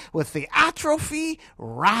 Carolee with the Atrophy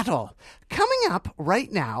Rattle. Coming up right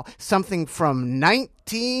now, something from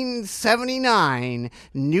 1979,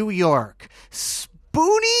 New York.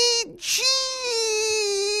 Spoonie G.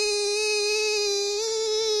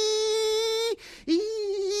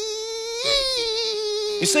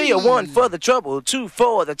 You say you're one for the trouble, two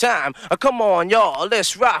for the time. Come on, y'all,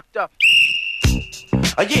 let's rock the...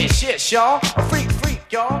 yes, y'all. A freak,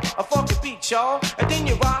 y'all. A funky beat, y'all. And then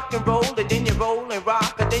you rock and roll, and then you roll and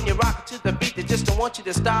rock, and then you rock to the beat that just don't want you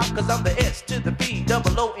to stop. Cause I'm the S to the B,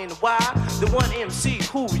 double O and Y. The one MC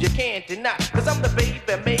who you can't deny. Cause I'm the baby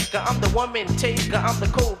maker, I'm the woman taker, I'm the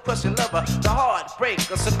cold crushing lover, the hard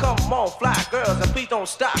heartbreaker. So come on, fly girls, and please don't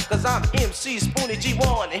stop, cause I'm MC Spoonie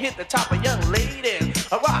G1 and hit the top of young ladies.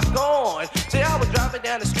 I rock on. See, I was driving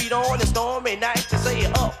down the street on a stormy night to say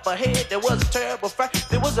up ahead there was a terrible fight.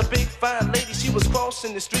 There was a big fine lady, she was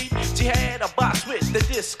crossing the street. She had a box with the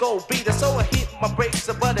disco beat, and so I hit my brakes,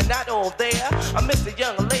 but not over there. I missed the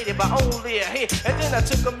young lady by only a hair, and then I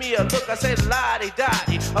took me a look. I said,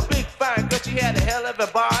 "Lottie-dottie." A big fine girl, she had a hell of a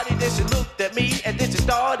body. Then she looked at me, and then she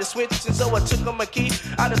started switching. So I took her my key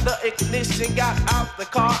out of the ignition, got out the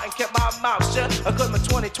car, and kept my mouth shut. Cause my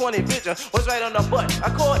 20/20 vision was right on the butt. I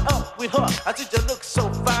caught up with her. I said, "You look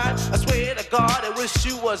so fine. I swear to God, I wish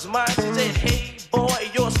you was mine." She said, "Hey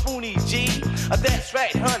boy, you're Spoonie G." "That's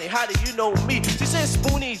right, honey. How do you know me?" She said,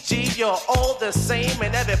 "Spoonie G, you're all the same,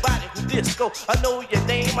 and everybody who disco, I know your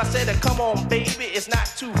name." I said, "Come on, baby, it's not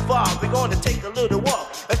too far. We're gonna take a little walk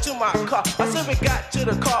to my car." I said, we got to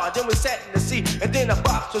the car, then we sat in the seat, and then the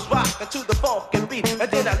box was rocking to the funky beat. And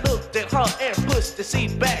then I looked at her and pushed the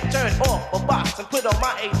seat back, turned off a box and put on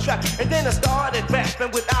my 8-track. And then I started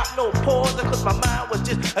rapping without no pause, cause my mind was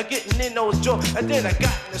just getting in those joints. And then I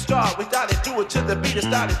got in the start, we started doing to the beat. I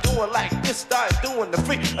started doing like this, started doing the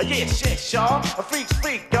freak. Yes, y'all, a freak,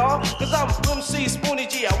 y'all. Cause I'm MC Spoonie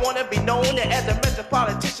G. I wanna be known as a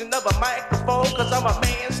metropolitan of a microphone. Cause I'm a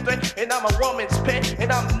man's strength, and I'm a woman's pet,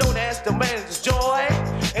 and I'm known as the man's joy.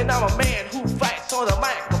 And I'm a man who fights on the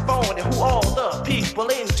microphone, and who all the people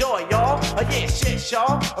enjoy, y'all. Yes,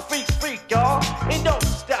 y'all, a freak, y'all. And don't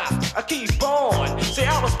stop, I keep on. See,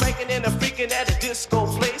 I was spanking and a freaking at a disco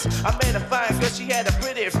place. I met a fine girl, she had a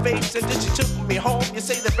pretty face, and then she took me home. You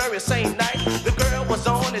say the very same night, the girl was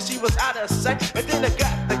on and she was out of sight. And then I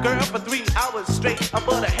got the girl for 3 hours straight.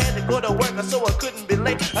 But I had to go to work, so I couldn't be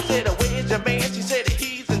late. I said, "Where's your man?" She said,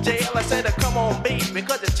 "He's in jail." I said, "Come on, baby,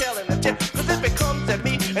 cause you're telling the tale." Cause if it comes at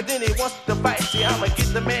me and then he wants to fight, see, I'ma get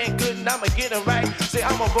the man good and I'ma get him right. See,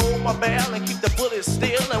 I'ma roll my barrel and keep the bullets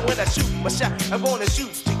still. And when I shoot my shot, I'm gonna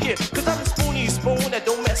shoot to kill. Cause I'm a Spoonie Spoon that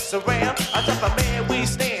don't mess around. I drop a man, we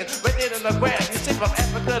stand right there on the ground. You say from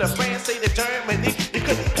Africa to France, say to Germany, you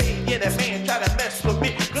couldn't pay, yeah, that man try to mess with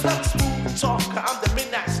me. Cause I'm a smooth talker, I'm the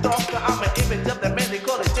midnight stalker. I'm an image of the man, they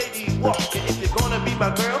call it J.D. Walker. If you're gonna be my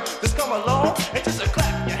girl, just come along and just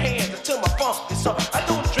clap your hands until my funk is up. I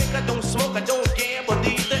don't drink, I don't smoke, I don't gamble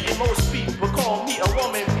either. And most people call me a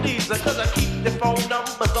woman pleaser, cause I keep the phone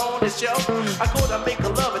numbers on the shelf. I go to make a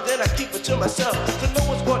love and then I keep it to myself. So no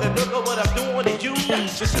one's gonna look at what I'm doing to you.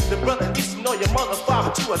 Just sister, brother, niece, know your mother,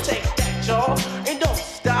 father too. I take that, y'all. And don't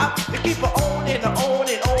stop, they keep it on and on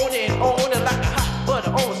and on and on and like a hot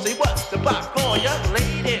butter on. Say what's the popcorn, young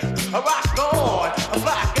ladies? I rock on, I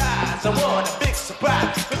fly guys, I want a big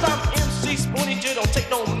surprise. Cause I'm MC Spoonie G, don't take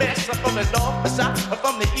no mess. I'm from the north, the south, I'm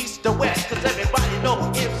from the east, the west. Cause everybody know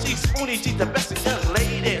MC Spoonie G, the best of young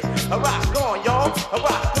ladies. I rock on, y'all, I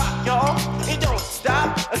rock, y'all. And don't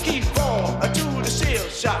stop, I keep on, I do the shield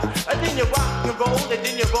shot. And then you rock and roll, and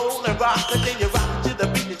then you roll and rock, and then you rock to the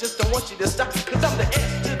beat. I just don't want you to stop. Cause I'm the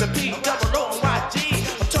S to the P, double O-Y-G.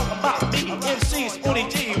 I'm talking about me, MC Spoonie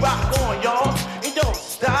G. Rock on, y'all, and don't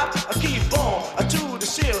stop, I keep on, I do the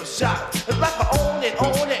shield shot. It's like I own it,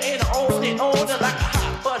 and I own it like a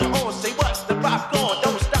hot butter on. Say what's the popcorn?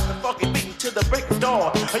 Don't stop the fucking beat till the break of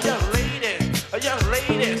dawn. A young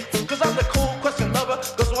lady, cause I'm the cool question lover,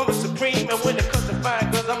 cause woman supreme. And when it comes to fine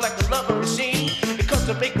girls, I'm like a lover machine. It comes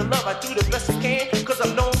to making love, I do the best I can, cause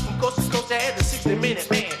I'm known from coast to coast. I had the 60-minute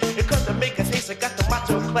man. It comes to making taste, I got the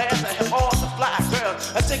macho class. I have all the fly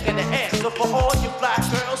girls, I take in the ass. So for all you fly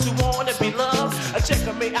girls who wanna be loved, check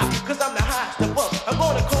me out, cause I'm the hottest above. I'm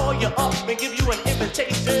gonna call you up and give you an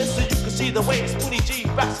invitation, so you can see the way Spoonie G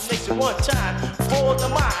rocks the nation one time for the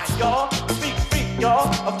mind, y'all. Freak, y'all,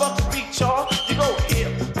 a fucking beat, y'all. You go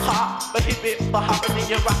hip hop, but hip it for hop, and then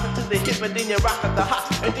you rock it to the hip, and then you rock it the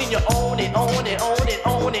hop, and then you own it.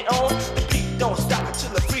 The beat don't stop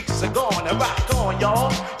until the freaks are gone. I rock on,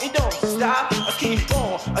 y'all, and don't stop. I keep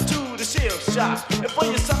on, I do the shield shot. And for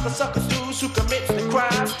you sucker dudes who commit the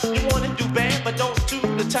crime, you wanna do bad, but don't do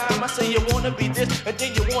the time. I say you wanna be this, and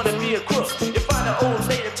then you wanna be a crook. You find an old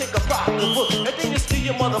lady, take a pocketbook, and then you steal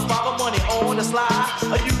your mother father money on the slide.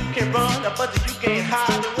 Or you can run, but you can't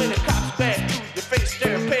hide. And when the cops back you, your face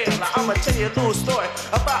turn pale. Like, I'ma tell you a little story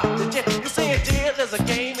about the jail. You say in jail there's a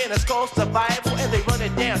game and it's called survival, and they run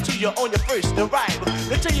it down to you on your first arrival.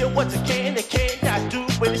 They tell you what you can and cannot do,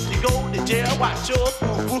 but if you go to jail, watch your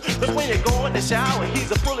boo-boo. But when you go in the shower,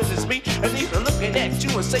 he's a pulling his meat, and he's looking at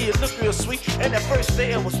you and say you look real sweet. And the first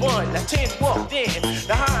day was 1, now 10 walked in.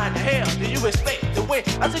 Now how in the hell do you expect to win?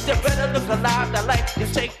 I said you better look alive, I like you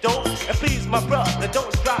take dope. And please my brother,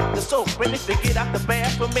 don't drop the soap. And if you get out the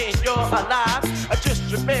bathroom and you're alive, I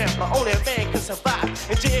just remember only a man can survive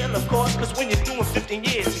in jail, of course, cause when you're doing 15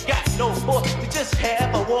 years, you got no force. You just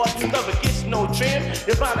have a war, you never get no trim.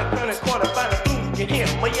 You're round the corner, find a boom, you hear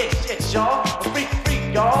him. Well, yes, y'all, a freak,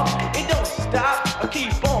 y'all. It don't stop, I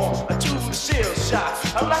keep on, to the shell shot.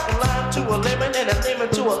 I'm like a lime to a lemon and a lemon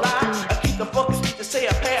to a lime. I keep the fucking beat to say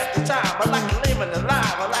I pass the time. I like a lemon to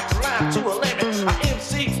lime, I like a lime to a lemon. I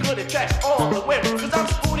MC good at track all the women, cause I'm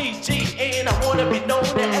Spoonie G and I wanna be known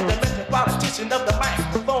as the metropolitan of the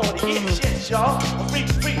microphone. Yes, y'all, a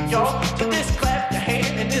freak, y'all. To this clap your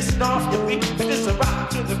hand and this stomp your feet. And this a rock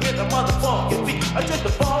to the rhythm of the funky beat. I took the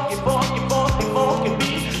funky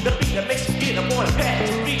beat. The beat that makes you get a boy pat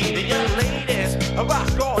to feed. The young ladies, I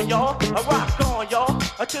rock on y'all,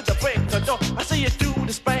 until the break of dawn. I see you do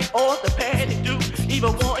the spank or the patty do.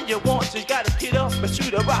 Even one you want, so you gotta get up and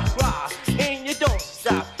shoot a rock, and you don't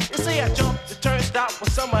stop. You say I jumped the turnstile for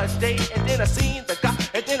summer's day, and then I seen the guy,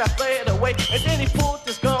 and then I fled away, and then he pulled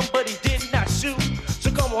his gun, but he did not shoot.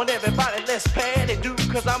 So come on everybody, let's patty do,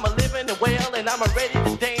 cause I'm a living and well, and I'm a ready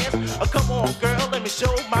to dance. Come on girl, let me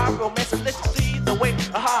show my romance, and let you see the way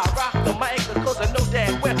how I rock the mic, cause I know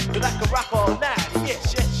that well, you like to rock all night.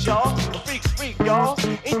 Yes, y'all, freak, y'all,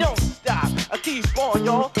 and don't stop, I keep on,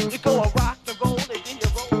 y'all, you go and rock and roll, and then you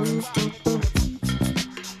roll and rock.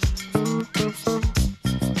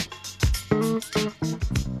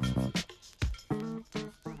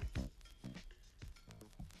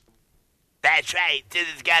 That's right, this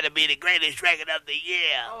has got to be the greatest record of the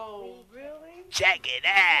year. Oh, really? Check it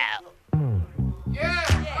out.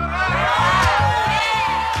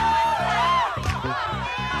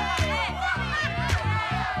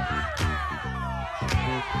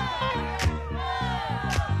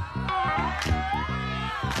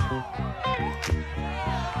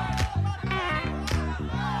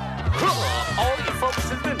 All you folks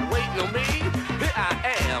have been waiting on me. Here I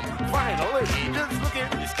am, finally. Just look in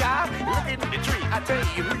the sky, look in the tree. I tell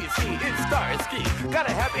you who you see, it's Starsky. Got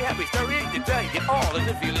a happy story to tell you all. And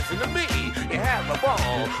if you listen to me, you have a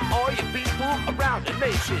ball. All you people around the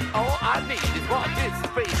nation, all I need is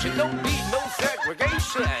participation. Don't need no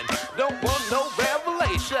segregation. Don't want no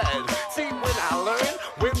revelation. See when I learn,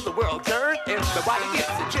 when the world turns, everybody gets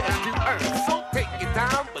a chance to earn. So take your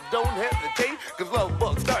time, but don't hesitate, cause love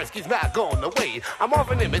bug Starsky's not going away. I'm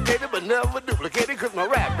often imitated, but never duplicated, cause my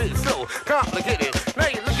rap is so complicated. Now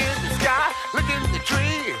you look in the sky, look in the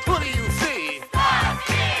tree. Who do you see?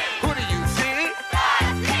 Starsky. Who do you see?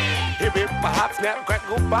 Starsky. Hip hip, hop, snap,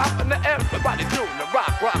 crackle, pop, and everybody's doing the rock.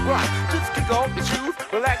 Just kick off your shoes,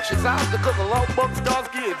 relax your socks, because the love bug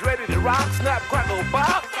Starsky is ready to rock. Snap, crackle,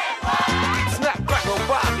 pop. Snap, crackle,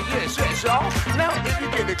 pop. Yes, y'all. Now if you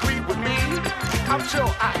can agree with me, I'm sure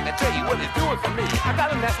I can tell you what it's doing for me. I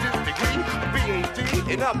got a master's degree, a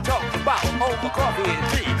PhD, and I'm talking about over coffee and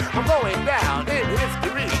tea. I'm going down in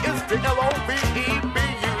history. It's the LOVEBUG.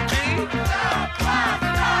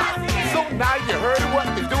 So now you heard what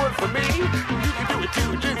it's doing for me. You can do it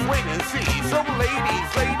too, just wait and see. So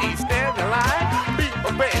ladies, stand in line. Be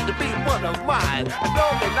prepared to be one of mine. I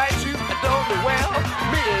don't be nice, you, I don't be well.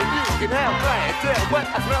 Me and you can have clientele. But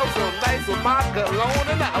I smell so nice with my cologne.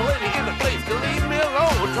 And not a lady in the place can leave me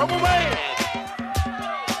alone. Trouble man.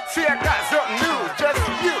 See, I got something new just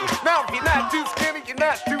for you. Now, if you're not too skinny, you're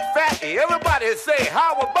not too fatty. Everybody say,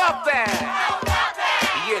 how about that? How about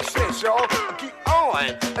that? Yes, y'all. Keep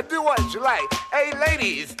on. Do what you like. Hey,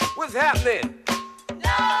 ladies, what's happening?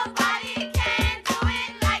 Nobody can do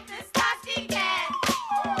it like the Starsky can.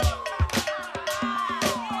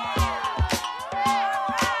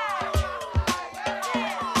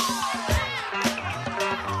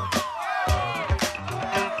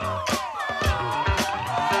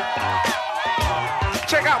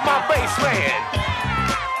 Check out my bass man.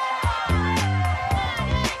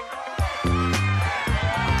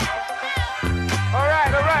 All right,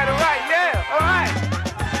 yeah, all right.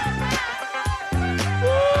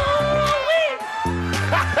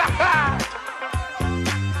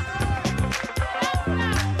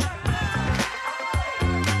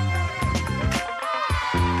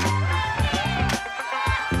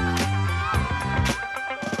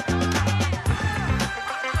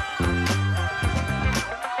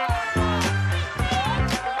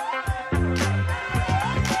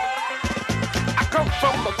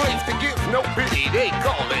 From a place that gives no pity, they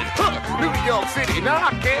call it New York City. Now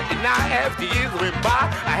I can't deny, after years went by,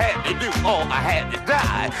 I had to do all I had to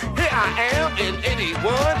die. Here I am in 81,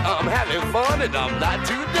 I'm having fun and I'm not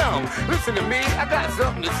too dumb. Listen to me, I got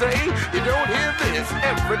something to say. You don't hear this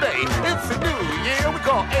every day. It's a new year, we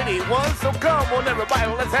call 81, so come on everybody,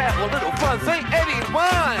 let's have a little fun. Say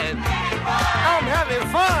 81, I'm having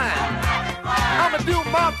fun. I'ma do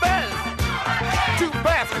my best to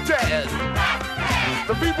pass the test.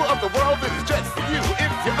 The people of the world, this is just for you.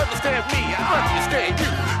 If you understand me, I understand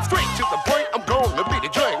you. Straight to the point, I'm going to be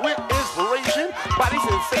the joint with inspiration. Body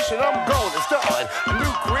sensation, I'm going to start a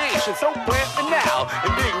new creation. So plant me now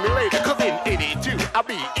and dig me later. Cause in 82, I'll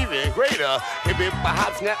be even greater. Hip hip,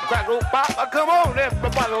 hop, snap, crackle, pop. Come on,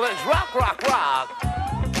 everybody, let's rock, rock, rock.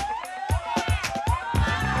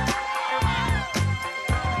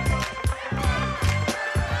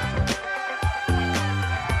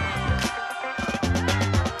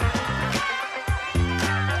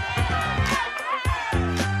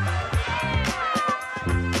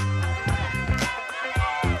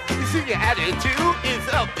 Your attitude is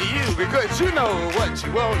up to you because you know what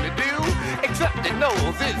you want to do. Accept the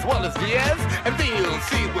no's as well as the yes, and then you'll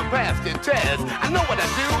see we're past the test. I know what I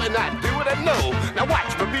do and I do what I know. Now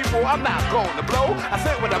watch me, people, I'm not going to blow. I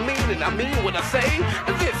say what I mean and I mean what I say.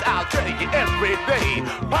 And this I'll tell you every day.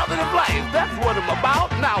 Positive life, that's what I'm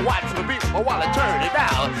about. Now watch me, people, while I turn it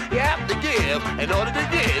out. You have to give in order to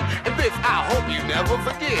get. And this I hope you never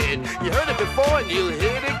forget. You heard it before and you'll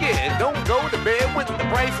hear it again. Don't go to bed with the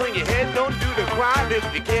price on your head. Don't do the crime if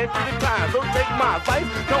you can't do the time. Don't take my advice.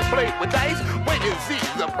 Don't play with dice. When you see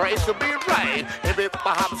the price will be right. If it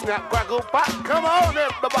hop, snap, crackle, pop. Come on,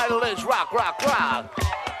 everybody, let's rock, rock, rock.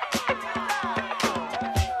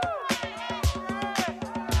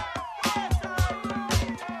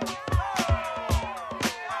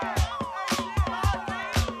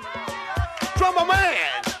 Drummer man.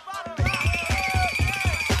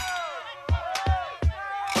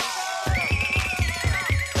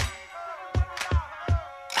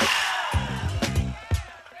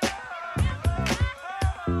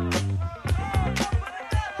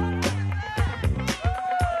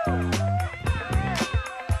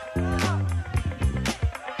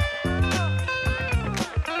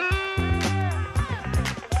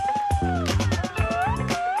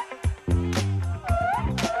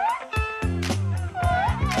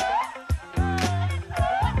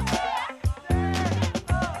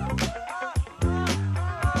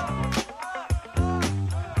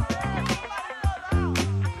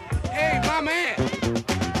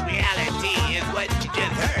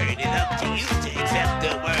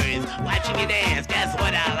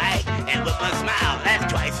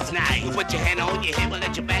 Put your hand on your hip and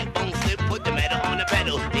let your backbone slip. Put the metal on the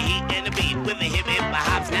pedal. The heat and the beat with the hip hip, a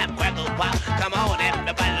hop, snap, crackle, pop. Come on,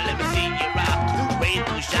 everybody, let me see you rock. Rain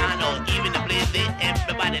to shine or even the blizzard.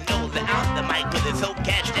 Everybody knows that I'm the mic with it. So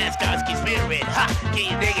catch that Starsky spirit. Ha! Can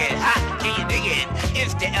you dig it? Ha! Can you dig it?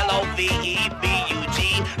 It's the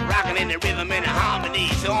LOVEBUG. Rocking in the rhythm and the harmony.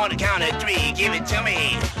 So on the count of three, give it to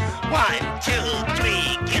me. 1, 2,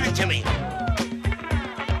 3, give it to me.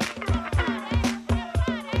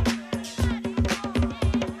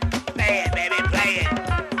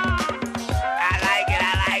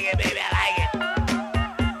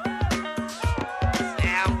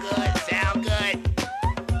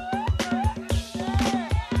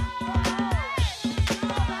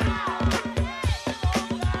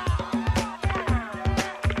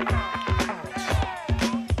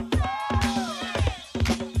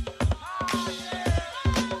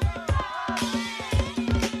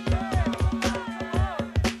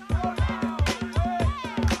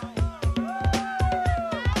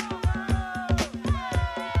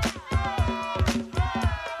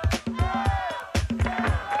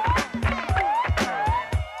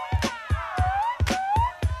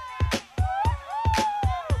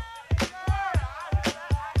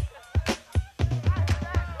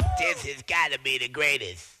 This has got to be the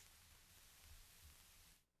greatest.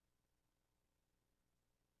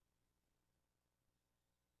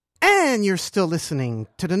 And you're still listening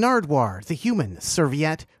to the Nardwuar, the Human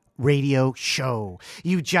Serviette Radio Show.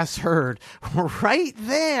 You just heard right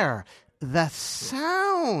there the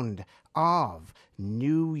sound of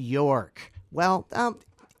New York. Well,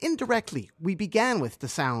 indirectly, we began with the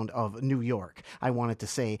sound of New York. I wanted to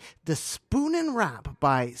say the Spoonin' Rap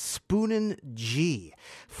by Spoonin' G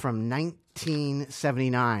from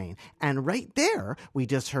 1979. And right there, we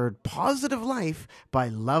just heard Positive Life by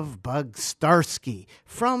Lovebug Starsky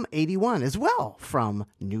from 81 as well, from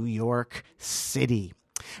New York City.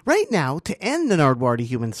 Right now, to end the Nardwuar the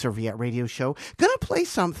Human Serviette Radio Show, gonna play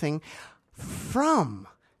something from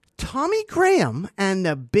Tommy Graham and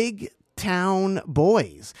the Big Town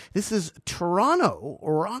Boys. This is Toronto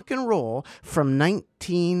rock and roll from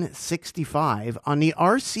 1965 on the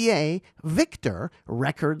RCA Victor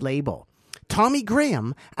record label. Tommy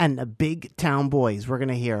Graham and the Big Town Boys. We're going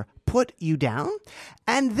to hear Put You Down,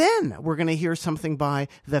 and then we're going to hear something by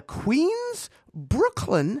the Queens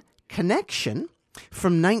Brooklyn Connection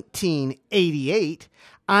from 1988.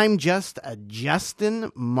 I'm just adjusting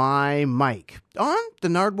my mic on the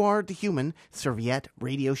Nardwuar the Human Serviette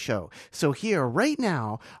radio show. So here right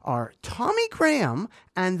now are Tommy Graham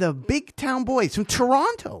and the Big Town Boys from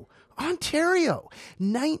Toronto, Ontario,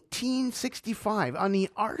 1965 on the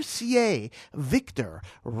RCA Victor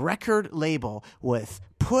record label with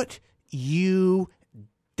Put You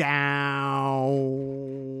Down.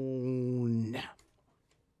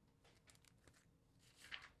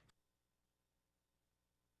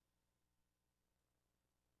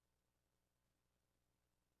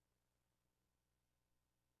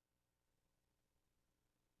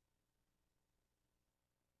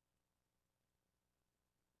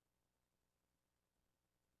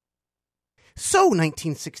 So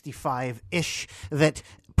 1965-ish that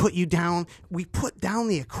Put You Down, we put down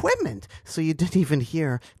the equipment, so you didn't even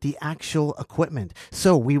hear the actual equipment.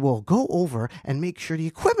 So we will go over and make sure the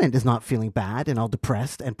equipment is not feeling bad and all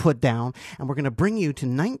depressed and put down, and we're going to bring you to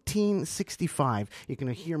 1965. You're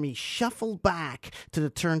going to hear me shuffle back to the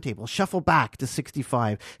turntable, shuffle back to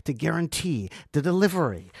 65 to guarantee the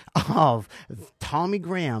delivery of Tommy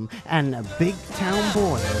Graham and a Big Town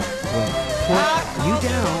Boy will put you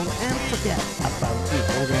down and forget about you.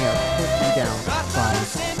 We're going to hear Put You Down by...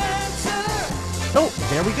 Oh,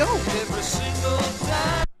 there we go. Every single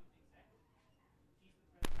time.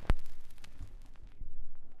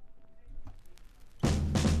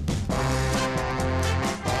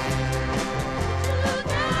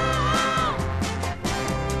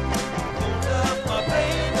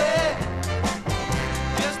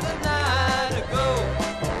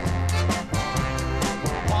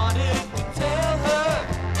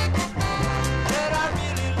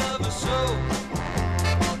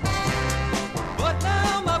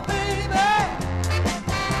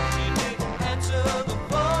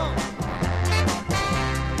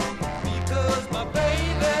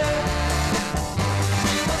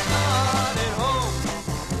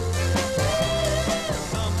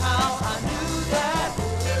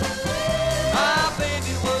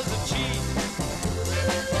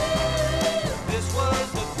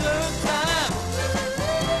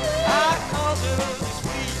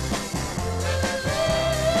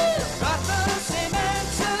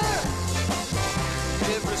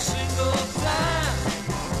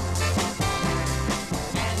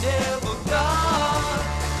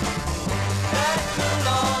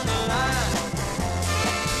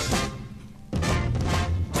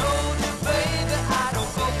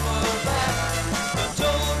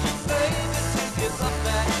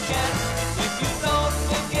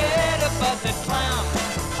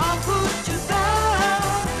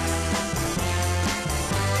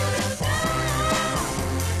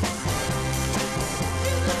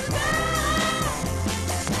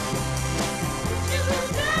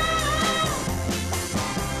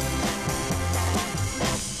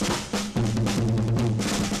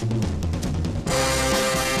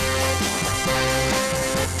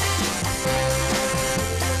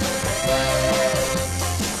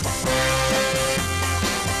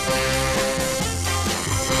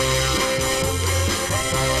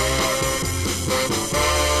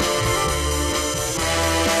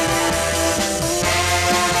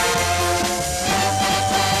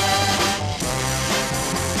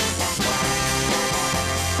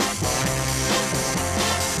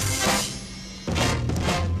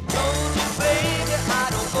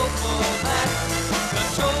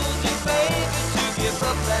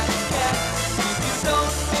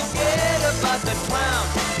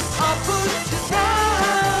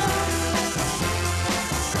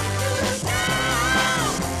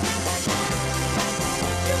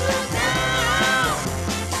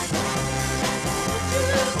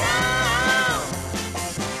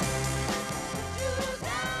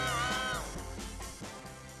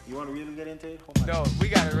 No, we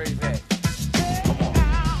got it right back. Come on.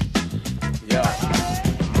 Yo,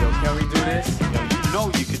 can we do this? Yo, you know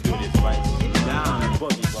you could do this, right? Down and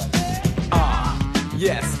boogie, buddy.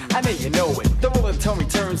 Yes, I know you know it. The roller tummy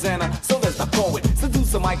turns and so does the poet.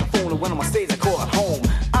 Seduce a microphone and when I'm on stage I call it home.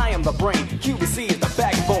 I am the brain, QBC is the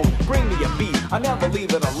backbone. Bring me a beat, I never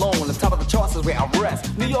leave it alone. The top of the charts is where I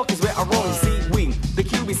rest. New York is where I roam. See, we, the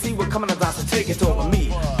QBC, we're coming to dance and take it over me.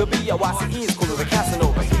 The BYCE is cool as the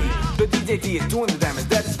Casanova E. The DJD is doing the damage,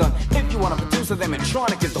 that is done. If you want to produce them,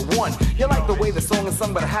 Intronic is the one. You like the way the song is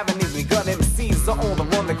sung, but I haven't even begun. MCs are on the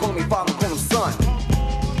run, they call me father, call him son.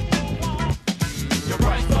 You're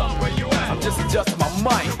right, love, where you at? I'm just adjusting my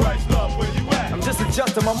mic. You're right, love, where you at? I'm just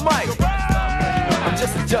adjusting my mic. I'm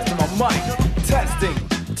just adjusting my mic. Testing,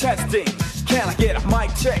 testing. Can I get a mic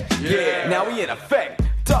check? Yeah. Now we in effect.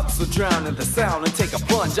 Ducks will drown in the sound and take a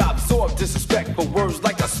plunge. I absorb disrespectful words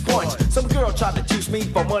like a sponge. Some girl tried to juice me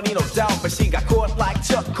for money, no doubt, but she got caught like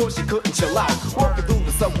Chuck, cause she couldn't chill out. Walking through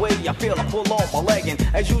the subway, I feel I pull off my legging.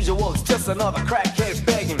 As usual, it's just another crackhead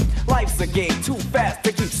begging. Life's a game, too fast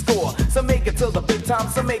to keep score. Some make it to the big time,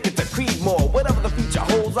 some make it to Creedmoor. Whatever the future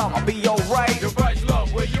holds, I'ma be alright. Your right,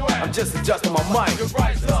 love, where you at? I'm just adjusting my mic. Your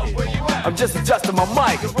right, love, where you at? I'm just adjusting my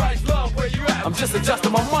mic. Your right, love, where you at? I'm just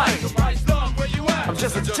adjusting my mic. Your right, love, where you at? I'm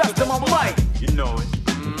just adjusting my mic. You know it.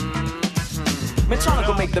 Man, trying to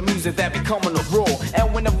go make the music that be coming to raw.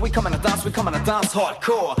 And whenever we come in a dance, we come in a dance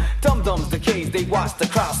hardcore. Dum-dums, the K's, they watch the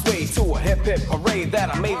crowd sway to a hip-hip parade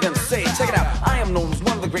that I made them say. Check it out, I am known as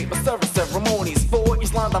one of the great service ceremonies. For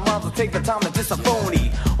each line, the rhymes will take the time to diss a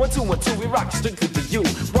phony. 1, 2, 1, 2, we rock strictly for you.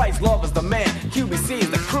 Bryce Love is the man, QBC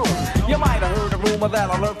is the crew. You might have heard a rumor that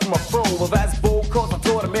I learned from a pro. Well, that's bull, cause I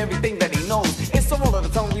taught him everything that he knows. It's the roll of the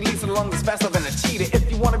tongue, releasing along is faster than a cheetah.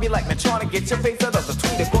 If you wanna be like me, trying to get your face out of the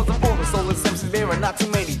tweeter. Cause I'm for the solar Simpsons, there are not too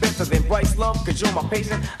many better than Bryce Love, cause you're my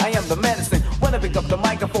patient, I am the medicine. When I pick up the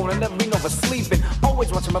microphone, I never been oversleeping.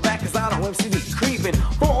 Always watching my back, cause I know MCD creeping.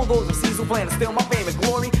 For all those MCs who plan to steal my fame and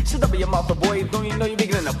glory, shut up in your mouth, boy, don't you know you're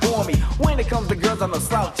beginning to bore me. When it comes to girls, I'm no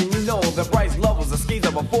slouch, and you know that Bryce Love was a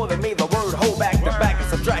skeezer before they made the word hold back to back and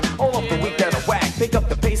subtract. All of the week that I whack, pick up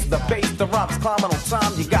the pace of the bass, the rhymes climbing on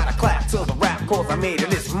time, you gotta clap till the rap, cause I made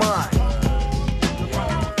it, it's mine.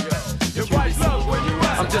 Your right, love, where you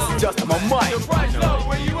at? I'm just adjusting my mic. Your right, love,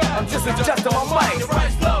 where you at? I'm just adjusting my mic. Your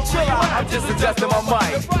right, love, Chill where you out, at? I'm just adjusting my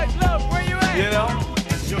mic. Your right, love, where you at? You know?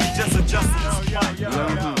 Yo, he just adjusted his mic.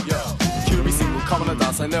 QBC will come on the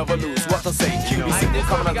dance and never lose. What I say, QBC will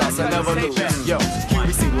come on the dance and never lose. Yo,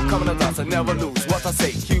 QBC will come on the dance and never lose. What I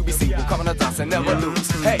say, QBC will come on the dance and never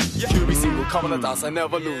lose. Hey, QBC will come on the dance and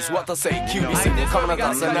never lose. What I say, QBC will come on the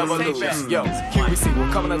dance and never lose. Yo, QBC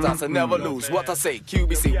will come on the dance and never lose. What I say,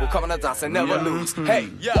 QBC will come on the dance and never lose. Hey,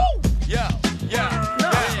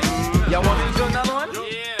 y'all want me to do another one?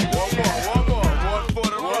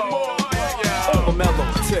 Over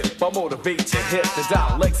mellow tip, I motivate you, hit the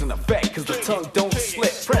dial, legs in effect, cause the tongue don't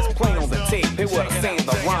slip. Press play on the tape, hear what I'm saying,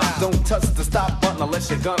 the rhyme. Don't touch the stop button unless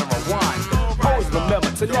you're gonna rewind. Always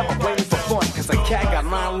remember to never blame me for fun, cause a cat got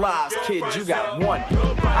 9 lives, kid, you got 1.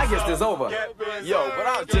 I guess it's over. Yo, but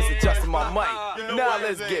I was just adjusting my mic. Now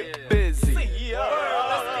let's get busy.